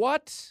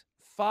 What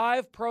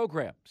 5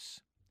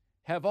 programs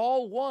have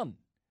all won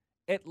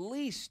at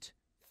least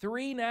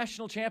 3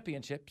 national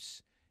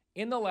championships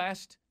in the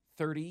last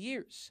 30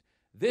 years?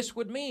 This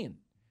would mean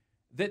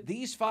that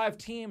these 5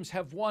 teams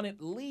have won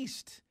at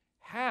least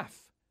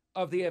half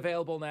of the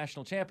available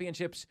national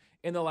championships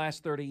in the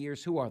last 30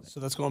 years. Who are they? So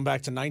that's going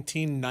back to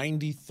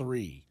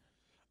 1993.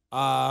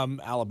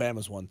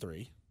 Alabama's won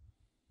 3.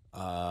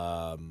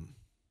 Clemson's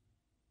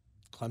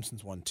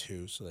won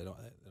 2, so they don't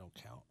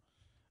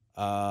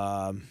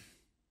count.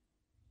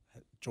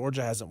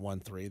 Georgia hasn't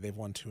won 3. They've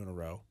won 2 in a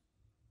row.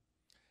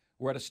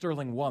 We're at a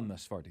sterling 1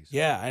 thus far, DC.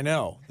 Yeah, I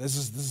know. This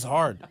is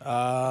hard.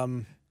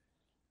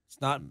 It's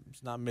not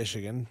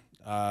Michigan.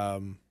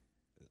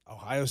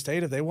 Ohio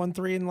State, have they won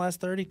 3 in the last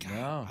 30? God,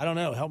 No. I don't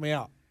know. Help me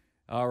out.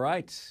 All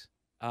right.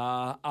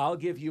 I'll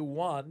give you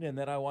 1, and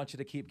then I want you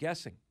to keep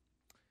guessing.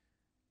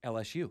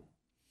 LSU.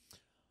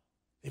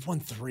 They've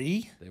won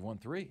 3? They won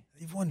 3.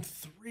 They've won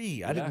 3.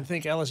 Yeah. I didn't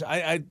think LSU.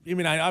 I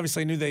mean, I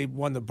obviously knew they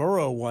won the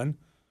Burrow one.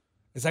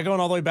 Is that going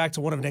all the way back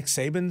to one of Nick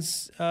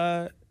Saban's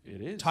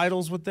It is.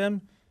 titles with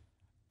them?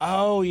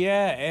 Oh,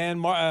 yeah.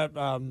 And,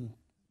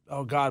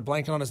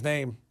 blanking on his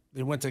name.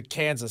 He went to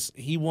Kansas.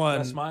 He won.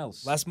 Les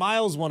Miles. Les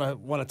Miles won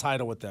a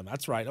title with them.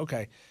 That's right.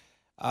 Okay.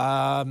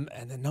 And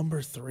then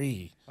number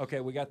 3. Okay,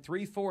 we got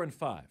 3, 4, and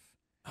 5.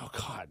 Oh,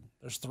 God.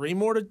 There's 3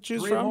 more to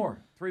choose 3 from?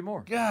 3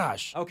 more.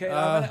 Gosh. Okay,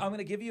 I'm going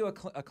to give you a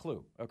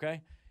clue,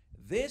 okay?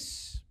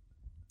 This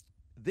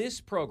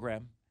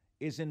program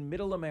is in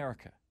Middle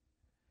America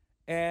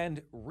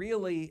and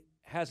really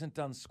hasn't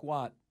done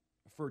squat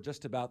for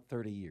just about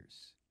 30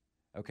 years,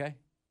 okay?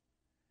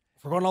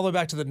 If we're going all the way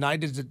back to the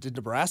 90s, did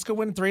Nebraska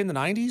win 3 in the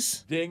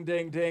 90s? Ding,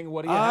 ding, ding.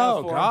 What do you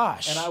have for 'em?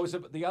 Gosh.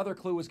 And the other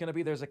clue was going to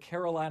be there's a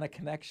Carolina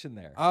connection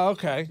there. Oh,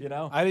 okay. You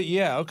know?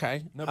 Yeah,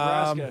 okay.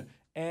 Nebraska.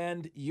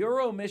 And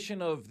your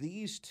omission of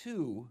these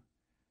 2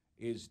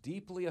 is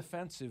deeply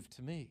offensive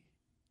to me.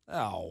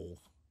 Oh.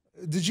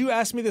 Did you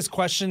ask me this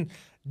question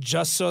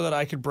just so that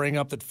I could bring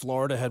up that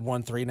Florida had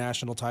won 3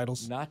 national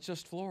titles? Not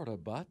just Florida,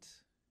 but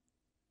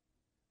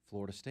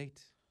Florida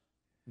State.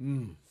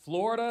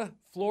 Florida,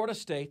 Florida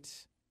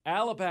State,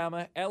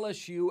 Alabama,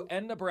 LSU,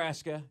 and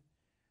Nebraska.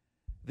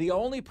 The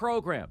only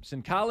programs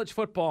in college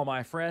football,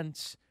 my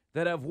friends,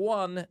 that have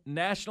won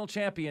national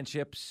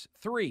championships,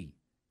 3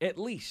 at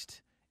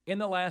least, in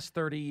the last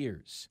 30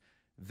 years.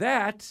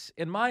 That,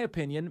 in my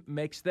opinion,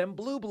 makes them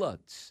blue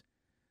bloods.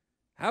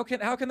 How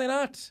can they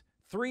not?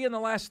 3 in the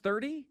last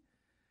 30?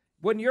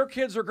 When your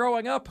kids are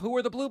growing up, who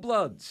are the blue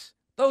bloods?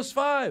 Those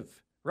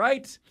 5,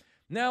 right?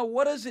 Now,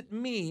 what does it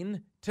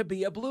mean to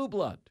be a blue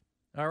blood?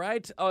 All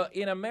right?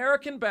 In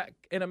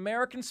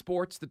American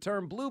sports, the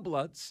term blue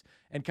bloods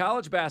and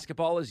college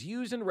basketball is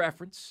used in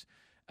reference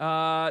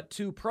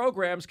to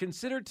programs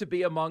considered to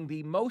be among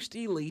the most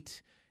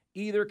elite,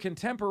 either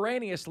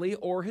contemporaneously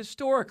or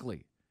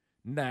historically,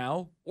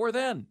 now or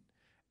then.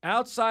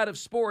 Outside of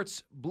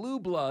sports, blue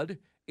blood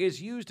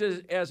is used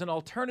as an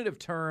alternative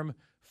term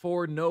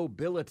for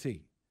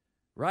nobility,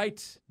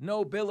 right?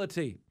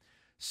 Nobility.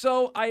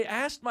 So I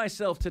asked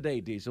myself today,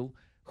 Diesel,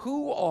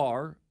 who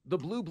are the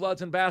blue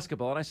bloods in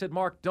basketball? And I said,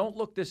 Mark, don't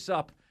look this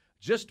up.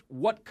 Just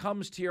what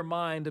comes to your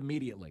mind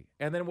immediately,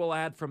 and then we'll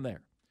add from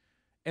there.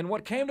 And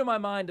what came to my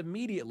mind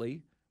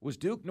immediately was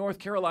Duke, North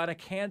Carolina,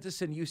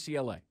 Kansas, and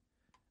UCLA.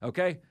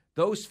 Okay?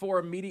 Those 4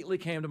 immediately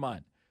came to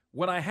mind.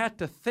 When I had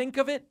to think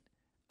of it,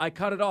 I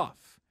cut it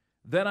off.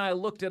 Then I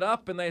looked it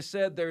up, and they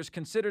said there's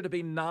considered to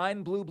be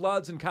 9 blue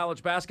bloods in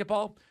college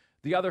basketball.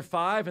 The other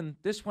 5, and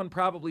this one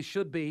probably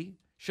should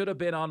have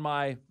been on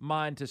my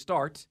mind to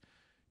start,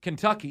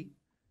 Kentucky,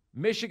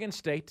 Michigan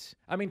State.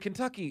 I mean,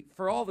 Kentucky,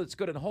 for all that's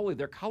good and holy,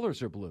 their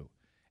colors are blue,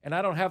 and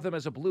I don't have them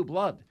as a blue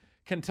blood.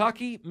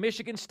 Kentucky,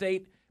 Michigan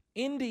State,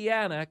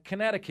 Indiana,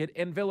 Connecticut,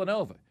 and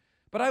Villanova.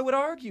 But I would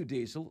argue,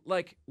 Diesel,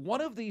 like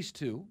one of these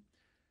 2,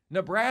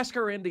 Nebraska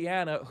or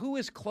Indiana, who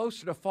is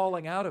closer to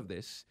falling out of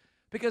this?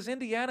 Because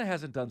Indiana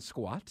hasn't done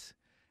squat,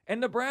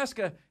 and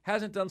Nebraska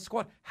hasn't done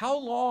squat. How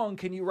long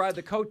can you ride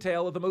the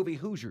coattail of the movie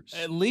Hoosiers?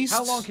 At least.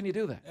 How long can you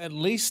do that? At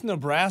least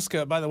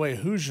Nebraska. By the way,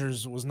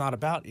 Hoosiers was not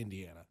about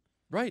Indiana.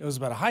 Right. It was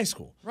about a high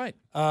school. Right.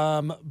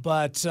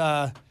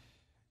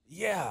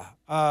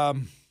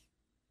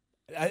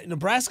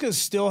 Nebraska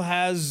still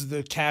has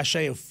the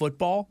cachet of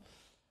football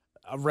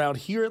around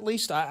here, at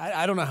least.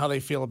 I don't know how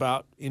they feel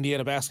about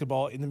Indiana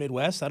basketball in the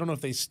Midwest. I don't know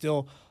if they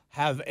still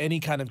have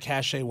any kind of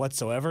cachet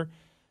whatsoever.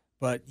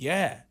 But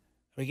yeah,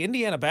 like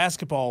Indiana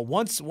basketball,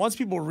 once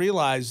people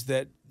realize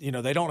that,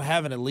 they don't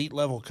have an elite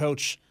level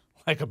coach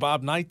like a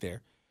Bob Knight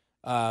there,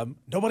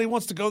 nobody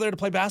wants to go there to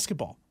play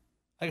basketball.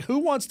 Like, who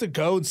wants to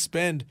go and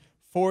spend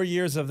 4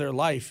 years of their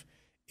life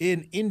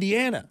in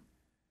Indiana?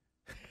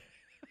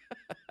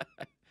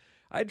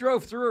 I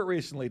drove through it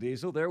recently,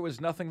 Diesel. There was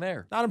nothing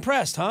there. Not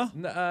impressed, huh?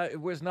 It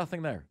was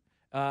nothing there.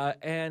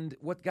 And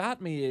what got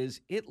me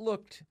is it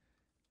looked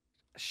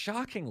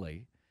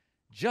shockingly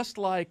just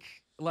like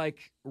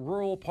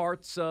rural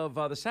parts of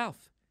the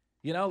South.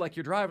 Like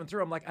you're driving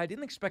through. I'm like, I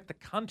didn't expect the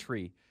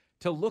country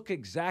to look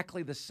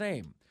exactly the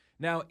same.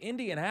 Now,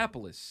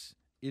 Indianapolis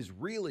is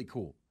really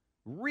cool.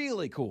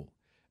 Really cool.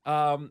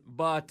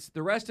 But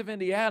the rest of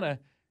Indiana,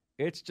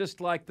 it's just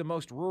like the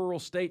most rural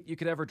state you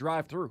could ever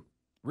drive through.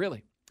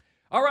 Really.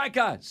 All right,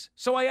 guys.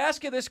 So I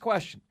ask you this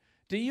question.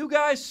 Do you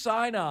guys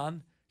sign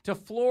on to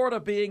Florida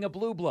being a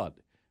blue blood?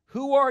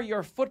 Who are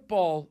your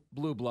football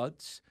blue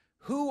bloods?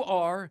 Who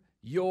are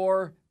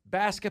your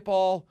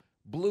basketball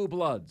blue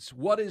bloods?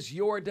 What is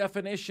your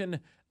definition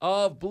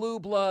of blue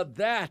blood?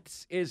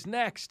 That is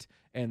next.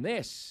 And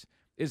this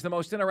is the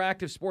most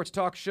interactive sports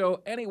talk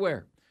show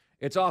anywhere.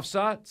 It's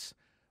Offsides.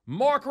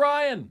 Mark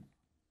Ryan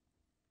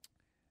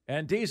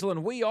and Diesel,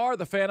 and we are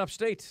the Fan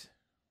Upstate.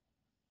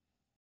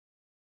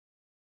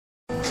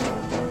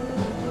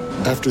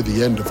 After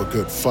the end of a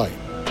good fight,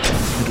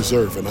 you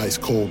deserve an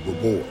ice-cold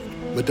reward.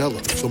 Modelo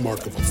is the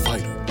mark of a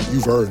fighter.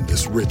 You've earned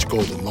this rich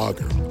golden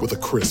lager with a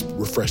crisp,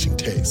 refreshing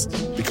taste.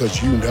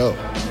 Because you know,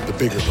 the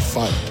bigger the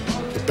fight,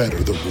 the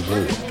better the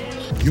reward.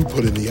 You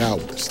put in the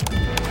hours,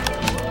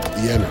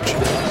 the energy,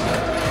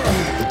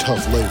 the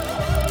tough labor.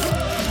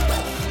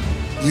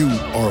 You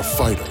are a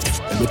fighter,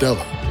 and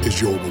Modelo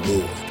is your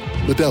reward.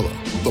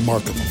 Modelo, the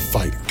mark of a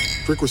fighter.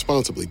 Drink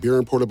responsibly. Beer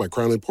imported by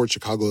Crown Imports,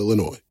 Chicago,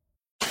 Illinois.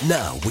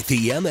 Now, with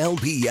the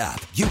MLB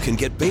app, you can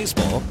get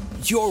baseball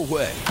your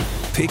way.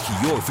 Pick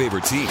your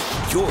favorite team,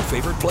 your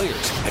favorite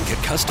players, and get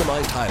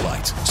customized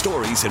highlights,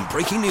 stories, and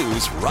breaking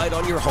news right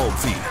on your home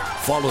feed.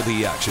 Follow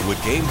the action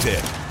with Game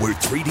 10, where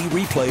 3D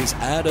replays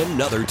add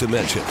another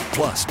dimension.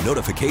 Plus,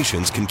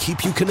 notifications can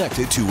keep you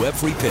connected to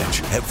every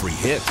pitch, every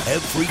hit,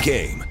 every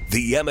game.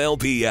 The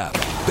MLB app.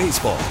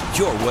 Baseball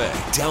your way.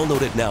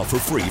 Download it now for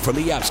free from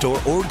the App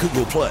Store or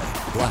Google Play.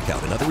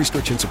 Blackout and other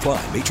restrictions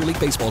apply. Major League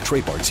Baseball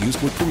trademarks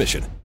used with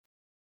permission.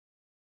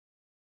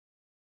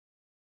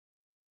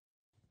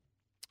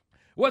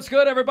 What's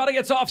good, everybody?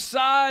 It's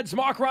Offsides.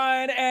 Mark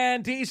Ryan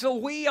and Diesel.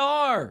 We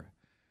are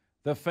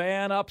the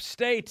Fan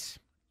Upstate.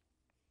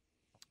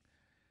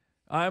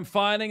 I'm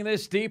finding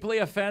this deeply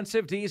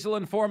offensive. Diesel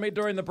informed me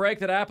during the break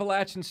that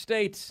Appalachian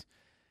State,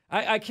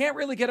 I can't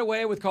really get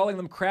away with calling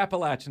them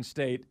Crap-Appalachian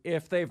State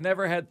if they've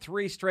never had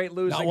 3 straight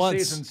losing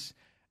seasons,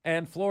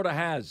 and Florida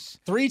has.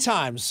 3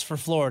 times for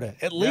Florida,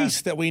 at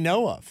least that we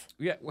know of.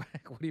 Yeah, what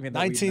do you mean?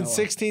 19,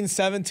 16,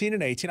 17,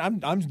 and 18.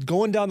 I'm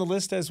going down the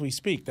list as we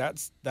speak.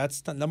 That's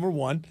number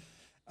 1.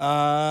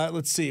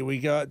 Let's see. We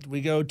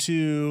go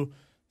to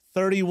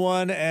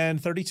 31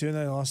 and 32, and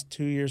they lost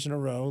 2 years in a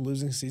row,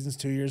 losing seasons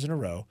 2 years in a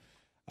row.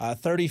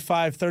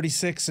 35,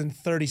 36, and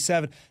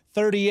 37.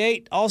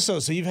 38 also.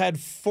 So you've had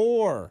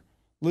 4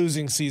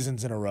 losing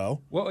seasons in a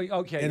row. Well,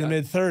 okay. In the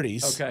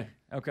mid-30s.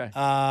 Okay.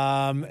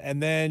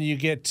 And then you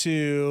get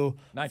to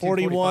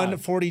 41,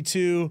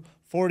 42,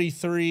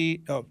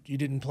 43. Oh, you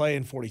didn't play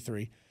in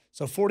 43.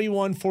 So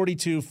 41,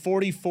 42,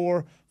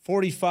 44,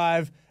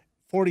 45,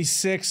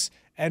 46,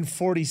 and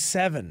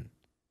 47.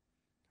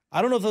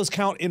 I don't know if those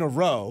count in a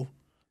row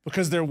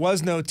because there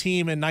was no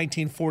team in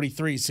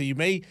 1943. So you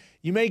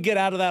may get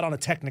out of that on a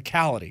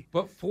technicality.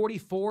 But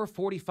 44,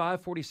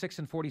 45, 46,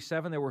 and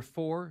 47, there were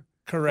 4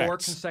 Correct. 4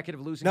 consecutive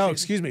losing No,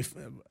 seasons? excuse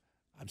me.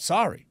 I'm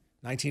sorry.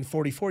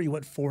 1944, you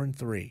went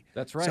 4-3.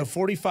 That's right. So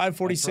 45,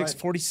 46, That's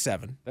right.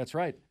 47. That's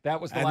right.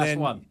 That was the And last then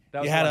one. That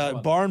was you the had last a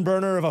one. barn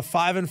burner of a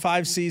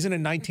 5-5 season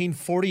in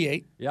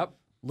 1948. Yep.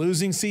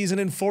 Losing season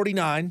in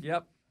 49.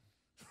 Yep.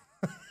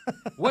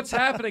 What's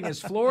happening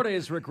is Florida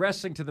is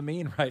regressing to the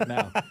mean right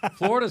now.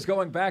 Florida's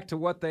going back to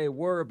what they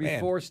were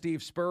before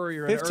Steve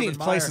Spurrier and 15th Urban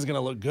place Meyer is going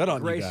to look good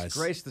on you guys.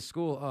 Grace the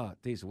school. Oh,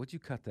 Diesel, would you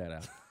cut that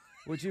out?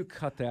 Would you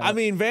cut that out? I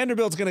mean,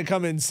 Vanderbilt's going to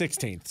come in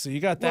 16th, so you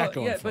got that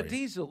going for but you.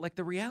 Diesel, like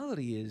the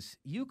reality is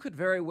you could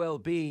very well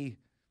be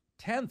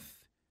 10th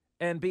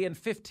and be in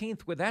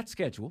 15th with that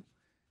schedule.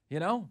 You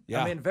know?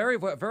 Yeah. I mean, very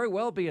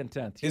well be in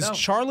 10th. Is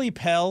Charlie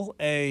Pell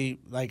a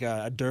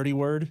dirty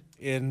word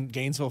in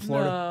Gainesville,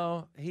 Florida?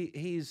 No,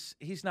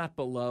 he's not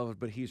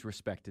beloved, but he's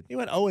respected. He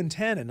went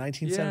 0-10 in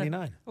 1979.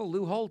 Yeah. Oh,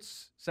 Lou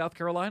Holtz, South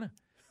Carolina,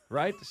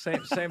 right?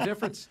 Same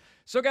difference.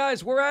 So,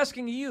 guys, we're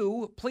asking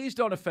you, please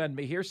don't offend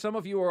me here. Some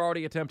of you are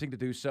already attempting to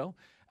do so.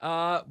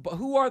 But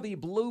who are the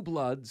blue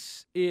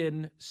bloods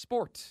in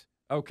sport?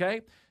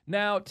 Okay?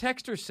 Now,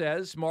 Texter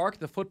says, Mark,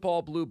 the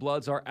football blue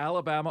bloods are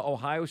Alabama,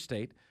 Ohio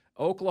State,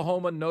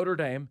 Oklahoma, Notre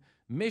Dame,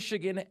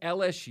 Michigan,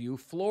 LSU,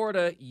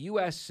 Florida,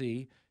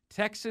 USC,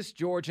 Texas,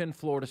 Georgia, and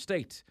Florida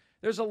State.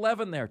 There's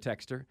 11 there,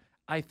 Texter.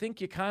 I think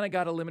you kind of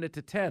got to limit it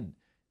to 10.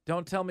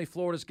 Don't tell me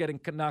Florida's getting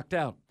knocked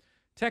out.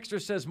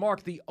 Texter says,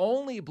 Mark, the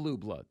only blue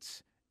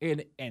bloods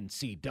in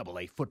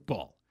NCAA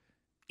football,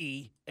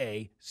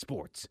 EA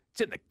Sports,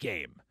 it's in the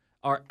game,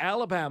 are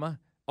Alabama,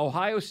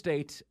 Ohio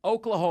State,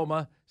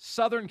 Oklahoma,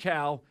 Southern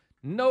California,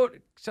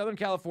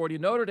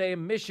 Notre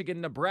Dame,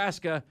 Michigan,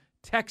 Nebraska,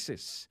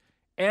 Texas.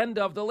 End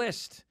of the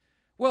list.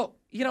 Well,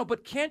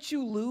 but can't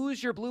you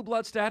lose your blue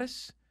blood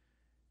status?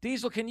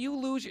 Diesel, can you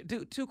lose?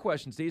 2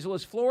 questions, Diesel.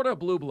 Is Florida a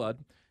blue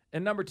blood?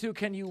 And number 2,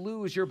 can you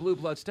lose your blue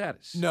blood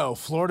status? No,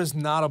 Florida's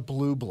not a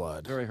blue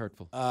blood. Very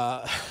hurtful.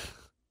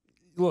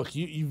 Look,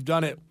 you've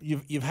done it.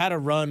 You've had a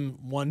run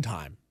one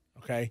time,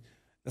 okay?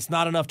 That's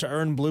not enough to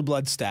earn blue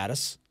blood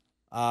status.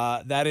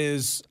 That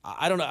is,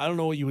 I don't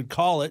know what you would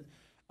call it.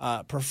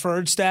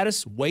 Preferred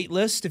status, wait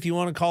list, if you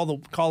want to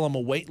call them a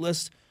wait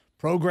list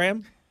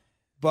program.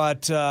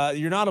 But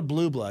you're not a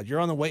blue blood. You're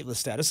on the wait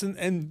list status.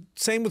 And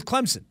same with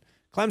Clemson.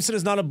 Clemson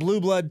is not a blue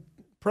blood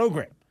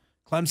program.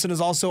 Clemson is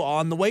also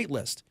on the wait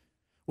list,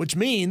 which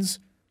means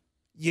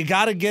you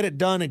got to get it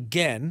done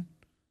again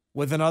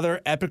with another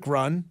epic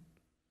run.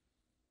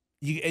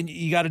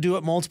 You got to do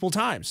it multiple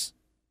times.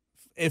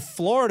 If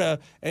Florida,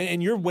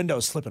 and your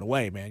window's slipping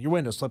away, man. Your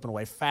window's slipping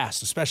away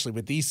fast, especially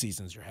with these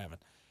seasons you're having.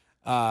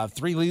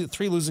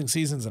 3 losing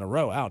seasons in a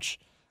row. Ouch.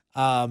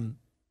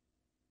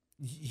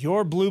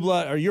 Your blue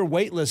blood or your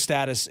wait list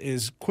status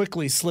is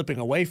quickly slipping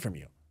away from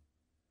you.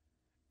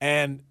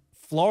 And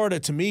Florida,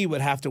 to me,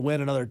 would have to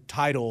win another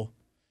title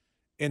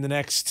in the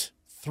next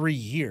 3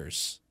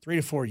 years, 3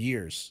 to 4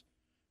 years,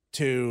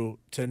 to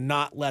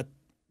not let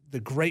the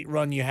great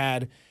run you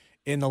had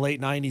in the late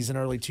 90s and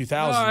early 2000s.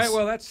 All right,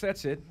 well, that's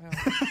it.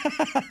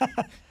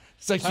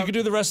 It's like you could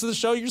do the rest of the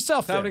show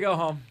yourself. Time to go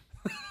home.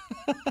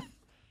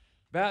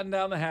 Batten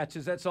down the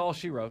hatches. That's all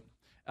she wrote.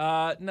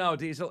 No,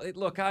 Diesel.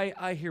 Look,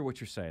 I hear what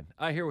you're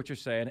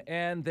saying.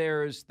 And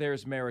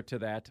there's merit to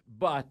that.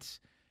 But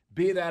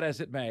be that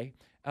as it may,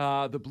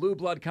 the blue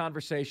blood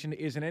conversation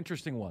is an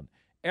interesting one.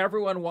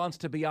 Everyone wants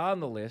to be on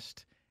the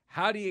list.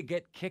 How do you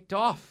get kicked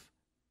off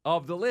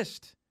of the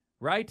list,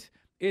 right?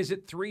 Is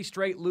it 3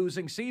 straight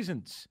losing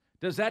seasons?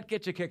 Does that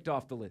get you kicked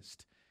off the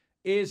list?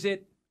 Is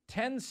it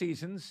 10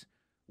 seasons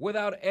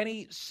without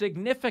any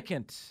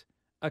significant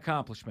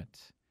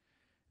accomplishment?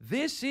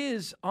 This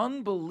is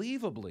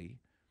unbelievably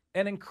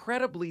an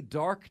incredibly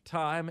dark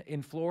time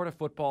in Florida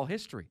football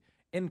history.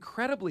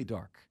 Incredibly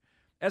dark.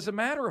 As a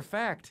matter of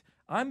fact,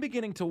 I'm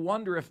beginning to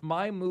wonder if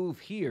my move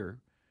here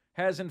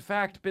has in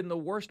fact been the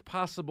worst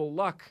possible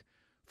luck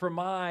for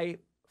my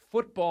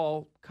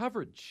football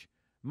coverage.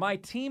 My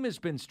team has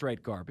been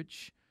straight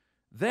garbage.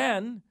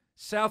 Then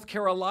South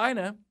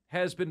Carolina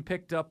has been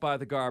picked up by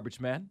the garbage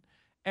men.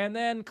 And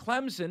then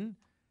Clemson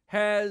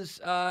has,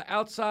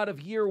 outside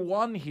of year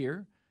one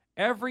here,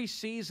 every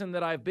season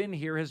that I've been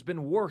here has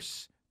been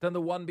worse than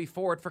the one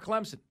before it for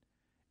Clemson.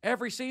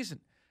 Every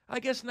season. I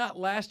guess not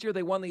last year.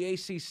 They won the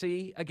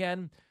ACC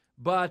again.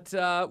 But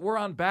we're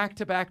on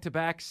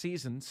back-to-back-to-back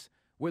seasons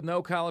with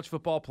no college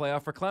football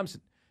playoff for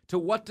Clemson. To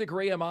what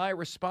degree am I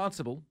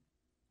responsible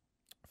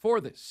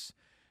for this?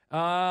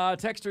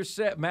 Texter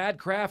said,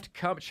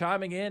 Madcraft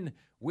chiming in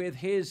with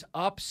his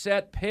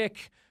upset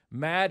pick.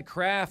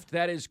 Madcraft,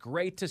 that is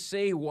great to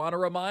see. Want to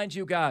remind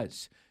you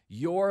guys,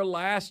 your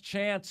last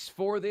chance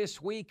for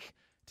this week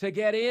to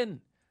get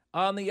in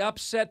on the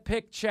upset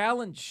pick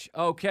challenge,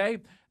 okay?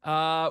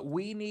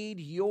 We need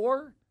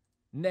your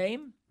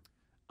name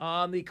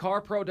on the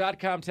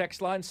carpro.com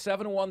text line,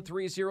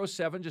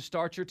 71307. Just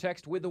start your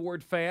text with the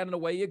word fan, and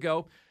away you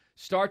go.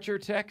 Start your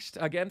text,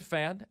 again,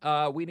 fan.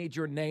 We need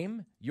your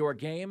name, your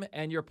game,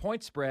 and your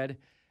point spread.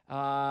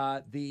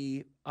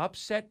 The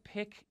upset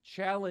pick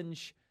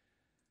challenge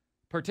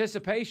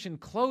participation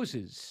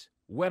closes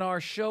when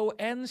our show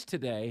ends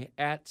today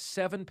at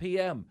 7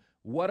 p.m.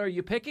 What are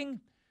you picking?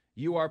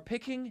 You are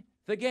picking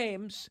the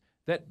games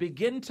that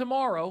begin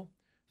tomorrow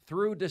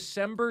through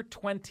December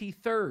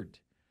 23rd,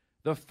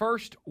 the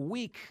first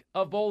week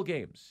of bowl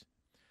games.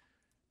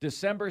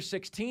 December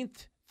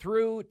 16th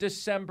through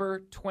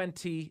December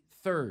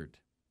 23rd.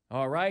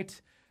 All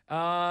right.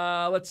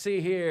 Let's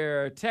see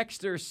here.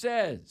 Texter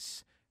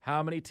says,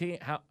 how many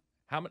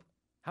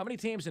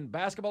teams in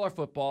basketball or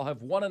football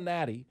have won a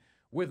natty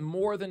with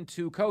more than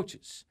two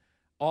coaches?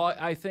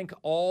 I think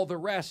all the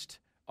rest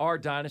are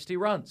dynasty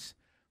runs.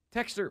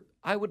 Texter,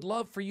 I would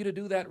love for you to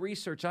do that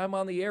research. I'm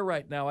on the air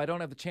right now. I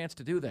don't have the chance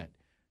to do that.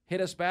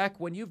 Hit us back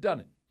when you've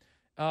done it.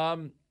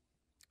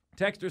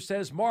 Texter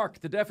says,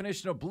 Mark, the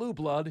definition of blue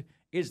blood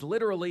is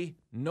literally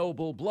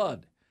noble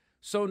blood.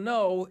 So,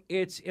 no,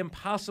 it's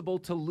impossible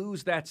to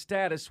lose that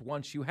status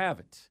once you have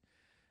it.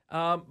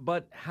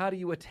 But how do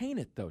you attain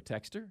it, though,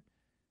 Texter?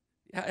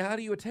 How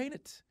do you attain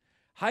it?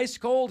 Ice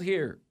cold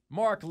here.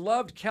 Mark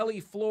loved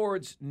Kelly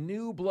Ford's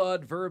new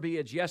blood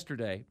verbiage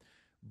yesterday.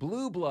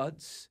 Blue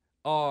bloods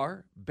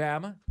are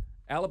Bama,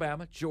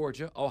 Alabama,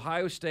 Georgia,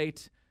 Ohio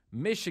State,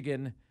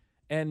 Michigan,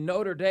 and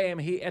Notre Dame.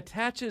 He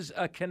attaches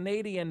a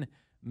Canadian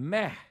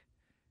meh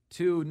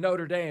to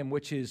Notre Dame,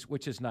 which is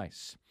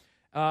nice.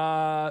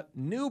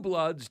 New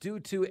bloods due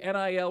to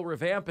NIL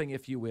revamping,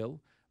 if you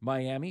will.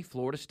 Miami,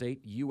 Florida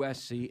State,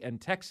 USC, and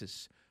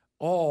Texas.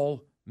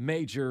 All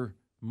major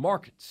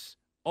markets.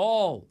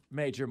 All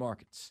major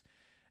markets.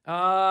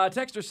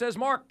 Texter says,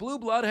 Mark, blue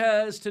blood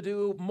has to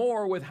do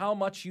more with how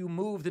much you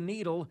move the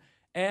needle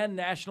and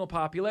national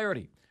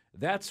popularity.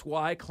 That's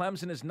why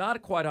Clemson is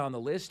not quite on the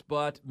list,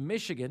 but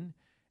Michigan,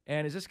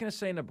 and is this going to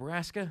say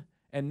Nebraska?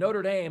 And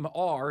Notre Dame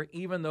are,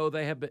 even though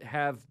they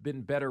have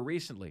been better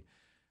recently.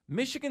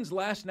 Michigan's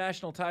last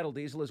national title,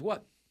 Diesel, is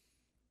what?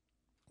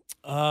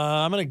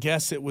 I'm going to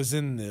guess it was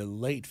in the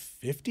late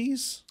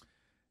 50s?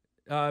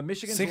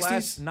 Michigan's 60s?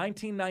 last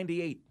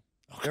 1998.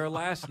 Their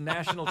last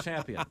national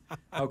champion.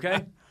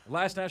 Okay?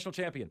 Last national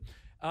champion.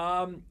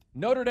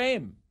 Notre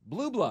Dame,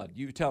 blue blood,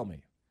 you tell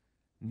me.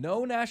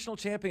 No national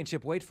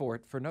championship, wait for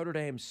it, for Notre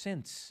Dame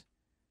since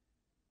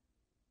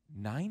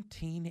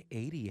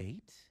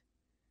 1988?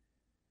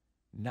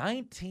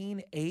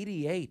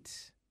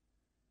 1988.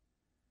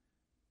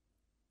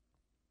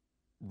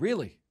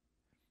 Really?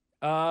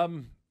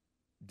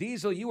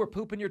 Diesel, you were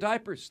pooping your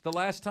diapers the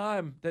last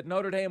time that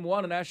Notre Dame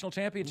won a national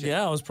championship.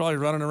 Yeah, I was probably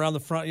running around the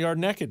front yard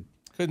naked.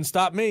 Couldn't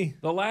stop me.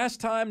 The last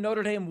time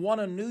Notre Dame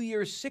won a New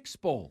Year's Six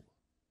Bowl.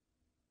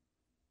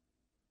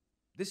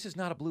 This is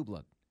not a blue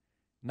blood.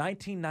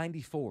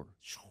 1994.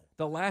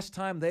 The last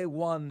time they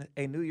won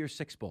a New Year's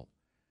Six Bowl.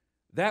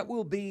 That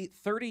will be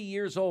 30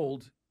 years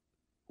old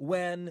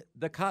when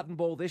the Cotton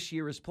Bowl this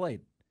year is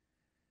played.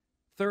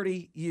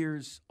 30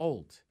 years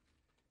old.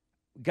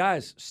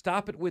 Guys,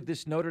 stop it with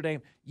this Notre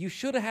Dame. You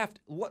should have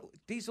what,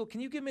 Diesel, can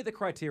you give me the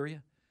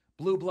criteria?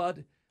 Blue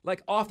blood?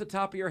 Like off the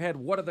top of your head,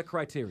 what are the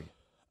criteria?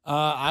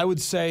 I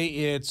would say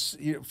it's,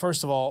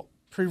 first of all,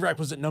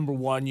 prerequisite number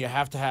one, you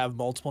have to have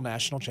multiple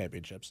national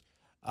championships.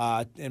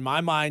 In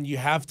my mind, you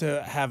have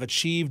to have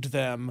achieved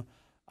them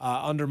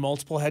under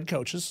multiple head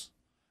coaches.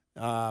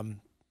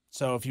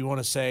 So if you want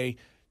to say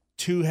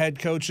 2 head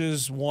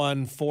coaches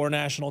won 4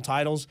 national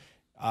titles,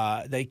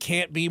 they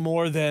can't be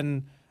more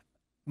than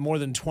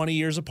 20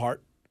 years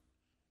apart.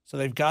 So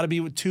they've got to be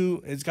with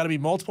 2. It's got to be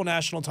multiple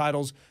national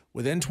titles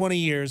within 20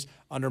 years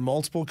under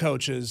multiple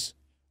coaches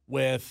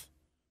with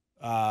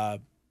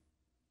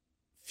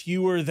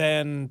fewer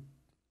than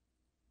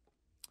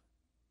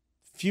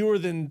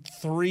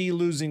 3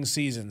 losing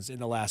seasons in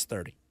the last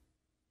 30.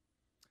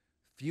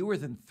 Fewer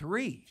than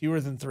 3? Fewer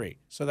than 3.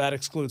 So that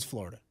excludes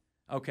Florida.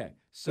 Okay.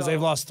 Because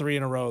they've lost 3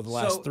 in a row the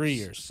last 3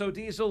 years. So,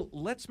 Diesel,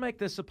 let's make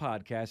this a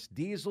podcast.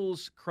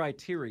 Diesel's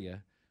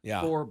criteria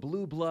for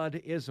blue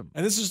bloodism.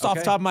 And this is just off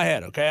the top of my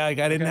head, okay? I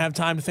didn't have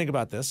time to think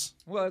about this.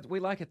 Well, we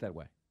like it that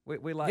way.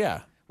 We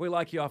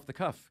like you off the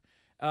cuff.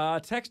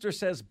 Texter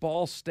says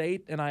Ball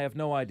State, and I have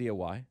no idea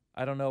why.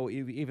 I don't know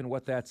even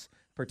what that's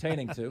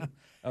pertaining to.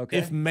 Okay.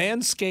 If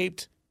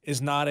Manscaped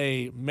is not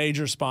a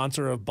major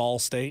sponsor of Ball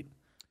State,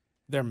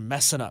 they're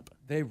messing up.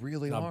 They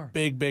really are. In a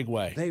big, big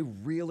way. They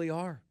really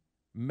are.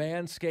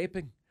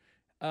 Manscaping.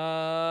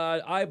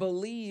 I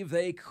believe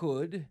they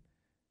could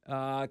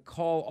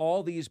call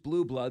all these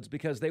blue bloods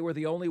because they were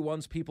the only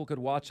ones people could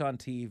watch on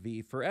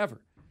TV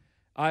forever.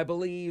 I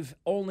believe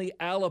only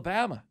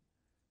Alabama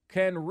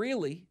can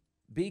really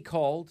be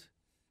called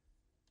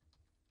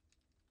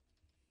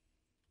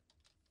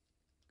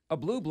a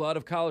blue blood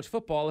of college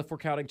football if we're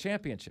counting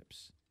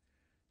championships.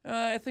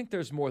 I think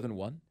there's more than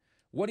one.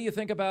 What do you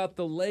think about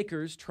the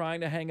Lakers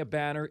trying to hang a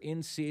banner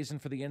in season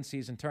for the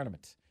in-season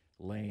tournament?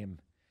 Lame.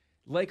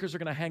 Lakers are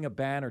going to hang a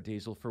banner,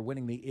 Diesel, for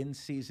winning the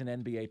in-season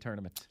NBA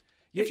tournament.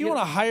 If you want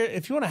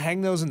to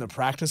hang those in the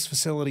practice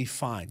facility,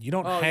 fine. You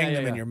don't hang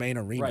them in your main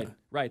arena.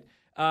 Right.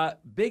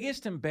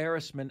 Biggest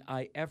embarrassment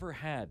I ever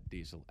had,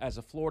 Diesel, as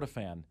a Florida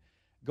fan,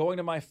 going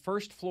to my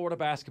first Florida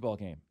basketball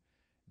game.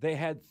 They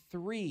had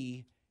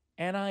 3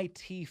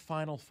 NIT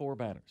Final Four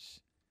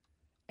banners.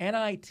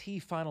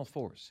 NIT Final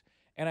Fours.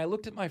 And I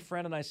looked at my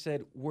friend and I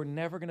said, we're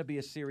never going to be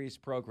a serious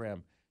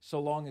program so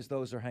long as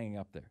those are hanging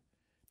up there.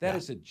 That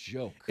is a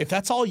joke. If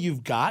that's all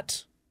you've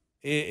got,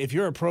 if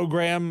you're a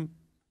program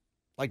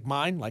like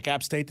mine, like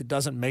App State, that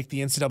doesn't make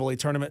the NCAA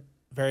tournament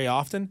very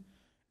often,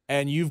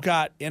 and you've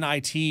got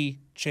NIT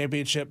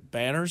championship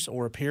banners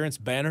or appearance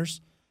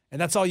banners, and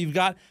that's all you've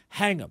got,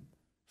 hang them.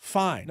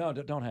 Fine. No,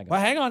 don't hang them.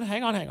 Well, hang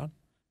on.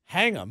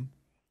 Hang them.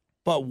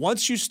 But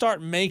once you start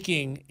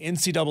making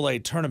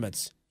NCAA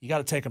tournaments, you got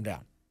to take them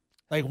down.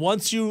 Like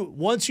once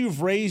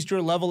you've raised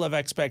your level of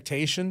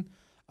expectation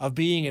of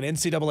being an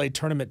NCAA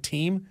tournament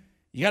team,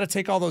 you got to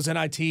take all those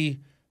NIT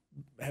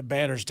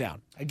banners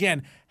down.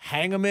 Again,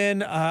 hang them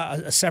in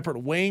a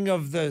separate wing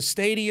of the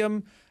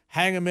stadium.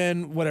 Hang them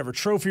in whatever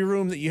trophy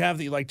room that you have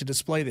that you like to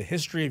display the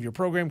history of your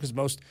program, because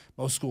most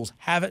schools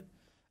have it.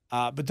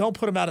 But don't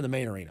put them out in the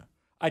main arena.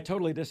 I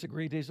totally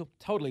disagree, Diesel.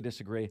 Totally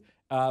disagree.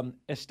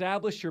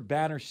 Establish your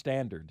banner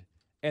standard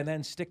and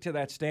then stick to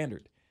that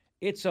standard.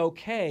 It's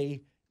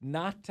okay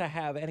not to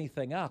have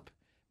anything up.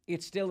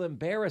 It still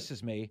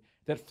embarrasses me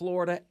that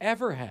Florida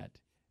ever had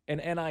an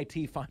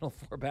NIT Final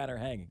Four banner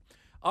hanging.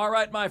 All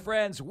right, my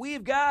friends,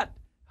 we've got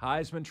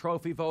Heisman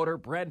Trophy voter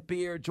Brent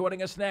Beard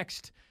joining us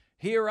next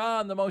here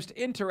on the most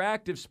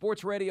interactive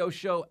sports radio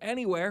show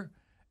anywhere.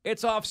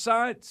 It's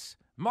Offsides.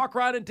 Mark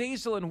Ryan and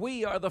Diesel, and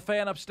we are the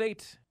Fan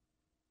Upstate.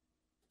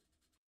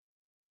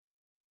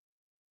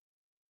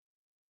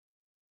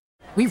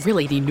 We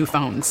really need new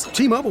phones.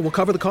 T-Mobile will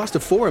cover the cost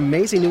of 4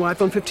 amazing new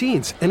iPhone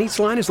 15s, and each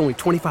line is only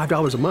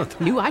 $25 a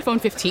month. New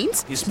iPhone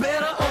 15s? It's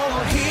better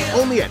over here.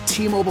 Only at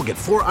T-Mobile, get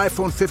 4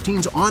 iPhone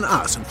 15s on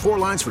us and 4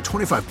 lines for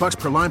 $25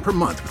 per line per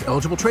month with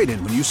eligible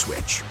trade-in when you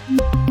switch.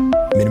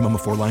 Minimum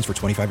of 4 lines for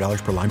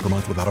 $25 per line per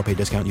month with autopay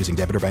discount using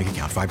debit or bank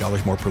account.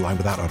 $5 more per line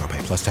without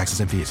autopay, plus taxes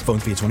and fees. Phone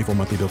fee at 24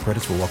 monthly bill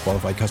credits for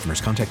well-qualified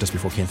customers. Contact us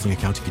before canceling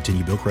account to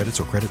continue bill credits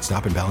or credit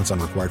stop and balance on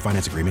required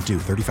finance agreement due.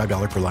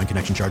 $35 per line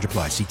connection charge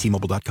applies. See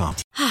T-Mobile.com.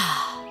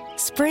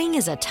 Spring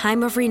is a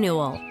time of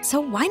renewal, so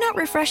why not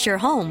refresh your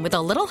home with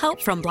a little help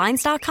from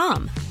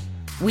Blinds.com?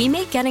 We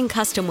make getting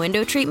custom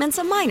window treatments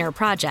a minor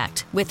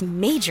project with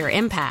major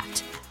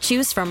impact.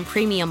 Choose from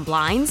premium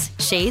blinds,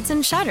 shades,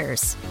 and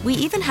shutters. We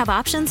even have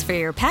options for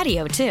your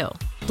patio, too.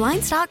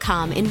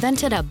 Blinds.com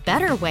invented a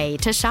better way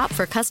to shop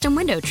for custom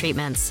window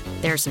treatments.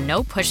 There's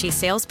no pushy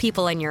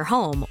salespeople in your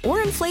home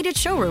or inflated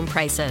showroom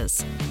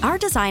prices. Our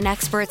design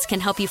experts can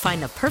help you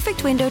find the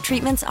perfect window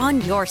treatments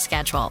on your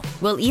schedule.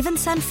 We'll even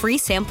send free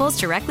samples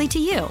directly to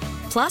you.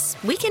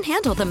 Plus, we can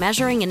handle the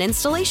measuring and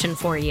installation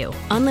for you.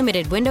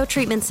 Unlimited window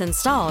treatments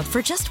installed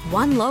for just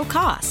one low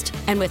cost.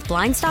 And with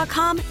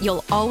Blinds.com,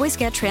 you'll always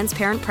get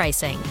transparent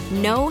pricing.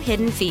 No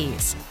hidden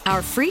fees.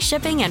 Our free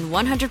shipping and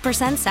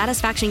 100%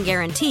 satisfaction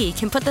guarantee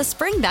can put the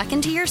spring back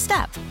into your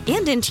step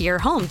and into your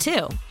home,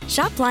 too.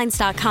 Shop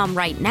Blinds.com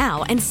right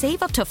now and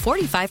save up to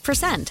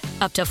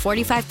 45%. Up to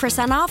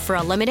 45% off for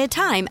a limited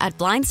time at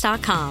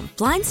Blinds.com.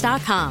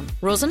 Blinds.com.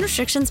 Rules and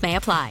restrictions may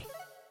apply.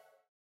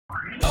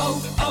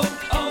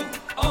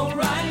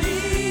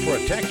 O'Reilly.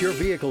 Protect your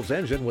vehicle's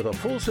engine with a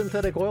full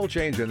synthetic oil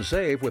change and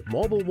save with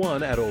Mobile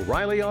One at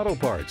O'Reilly Auto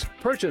Parts.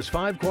 Purchase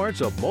 5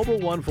 quarts of Mobile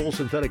One full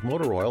synthetic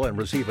motor oil and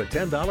receive a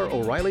 $10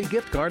 O'Reilly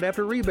gift card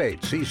after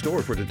rebate. See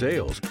store for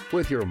details.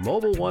 With your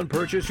Mobile One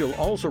purchase, you'll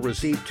also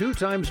receive 2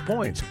 times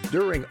points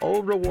during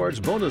O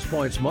Rewards Bonus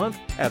Points Month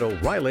at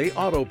O'Reilly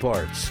Auto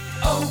Parts.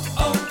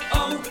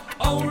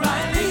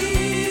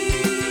 O'Reilly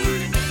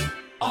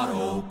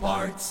Auto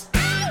Parts.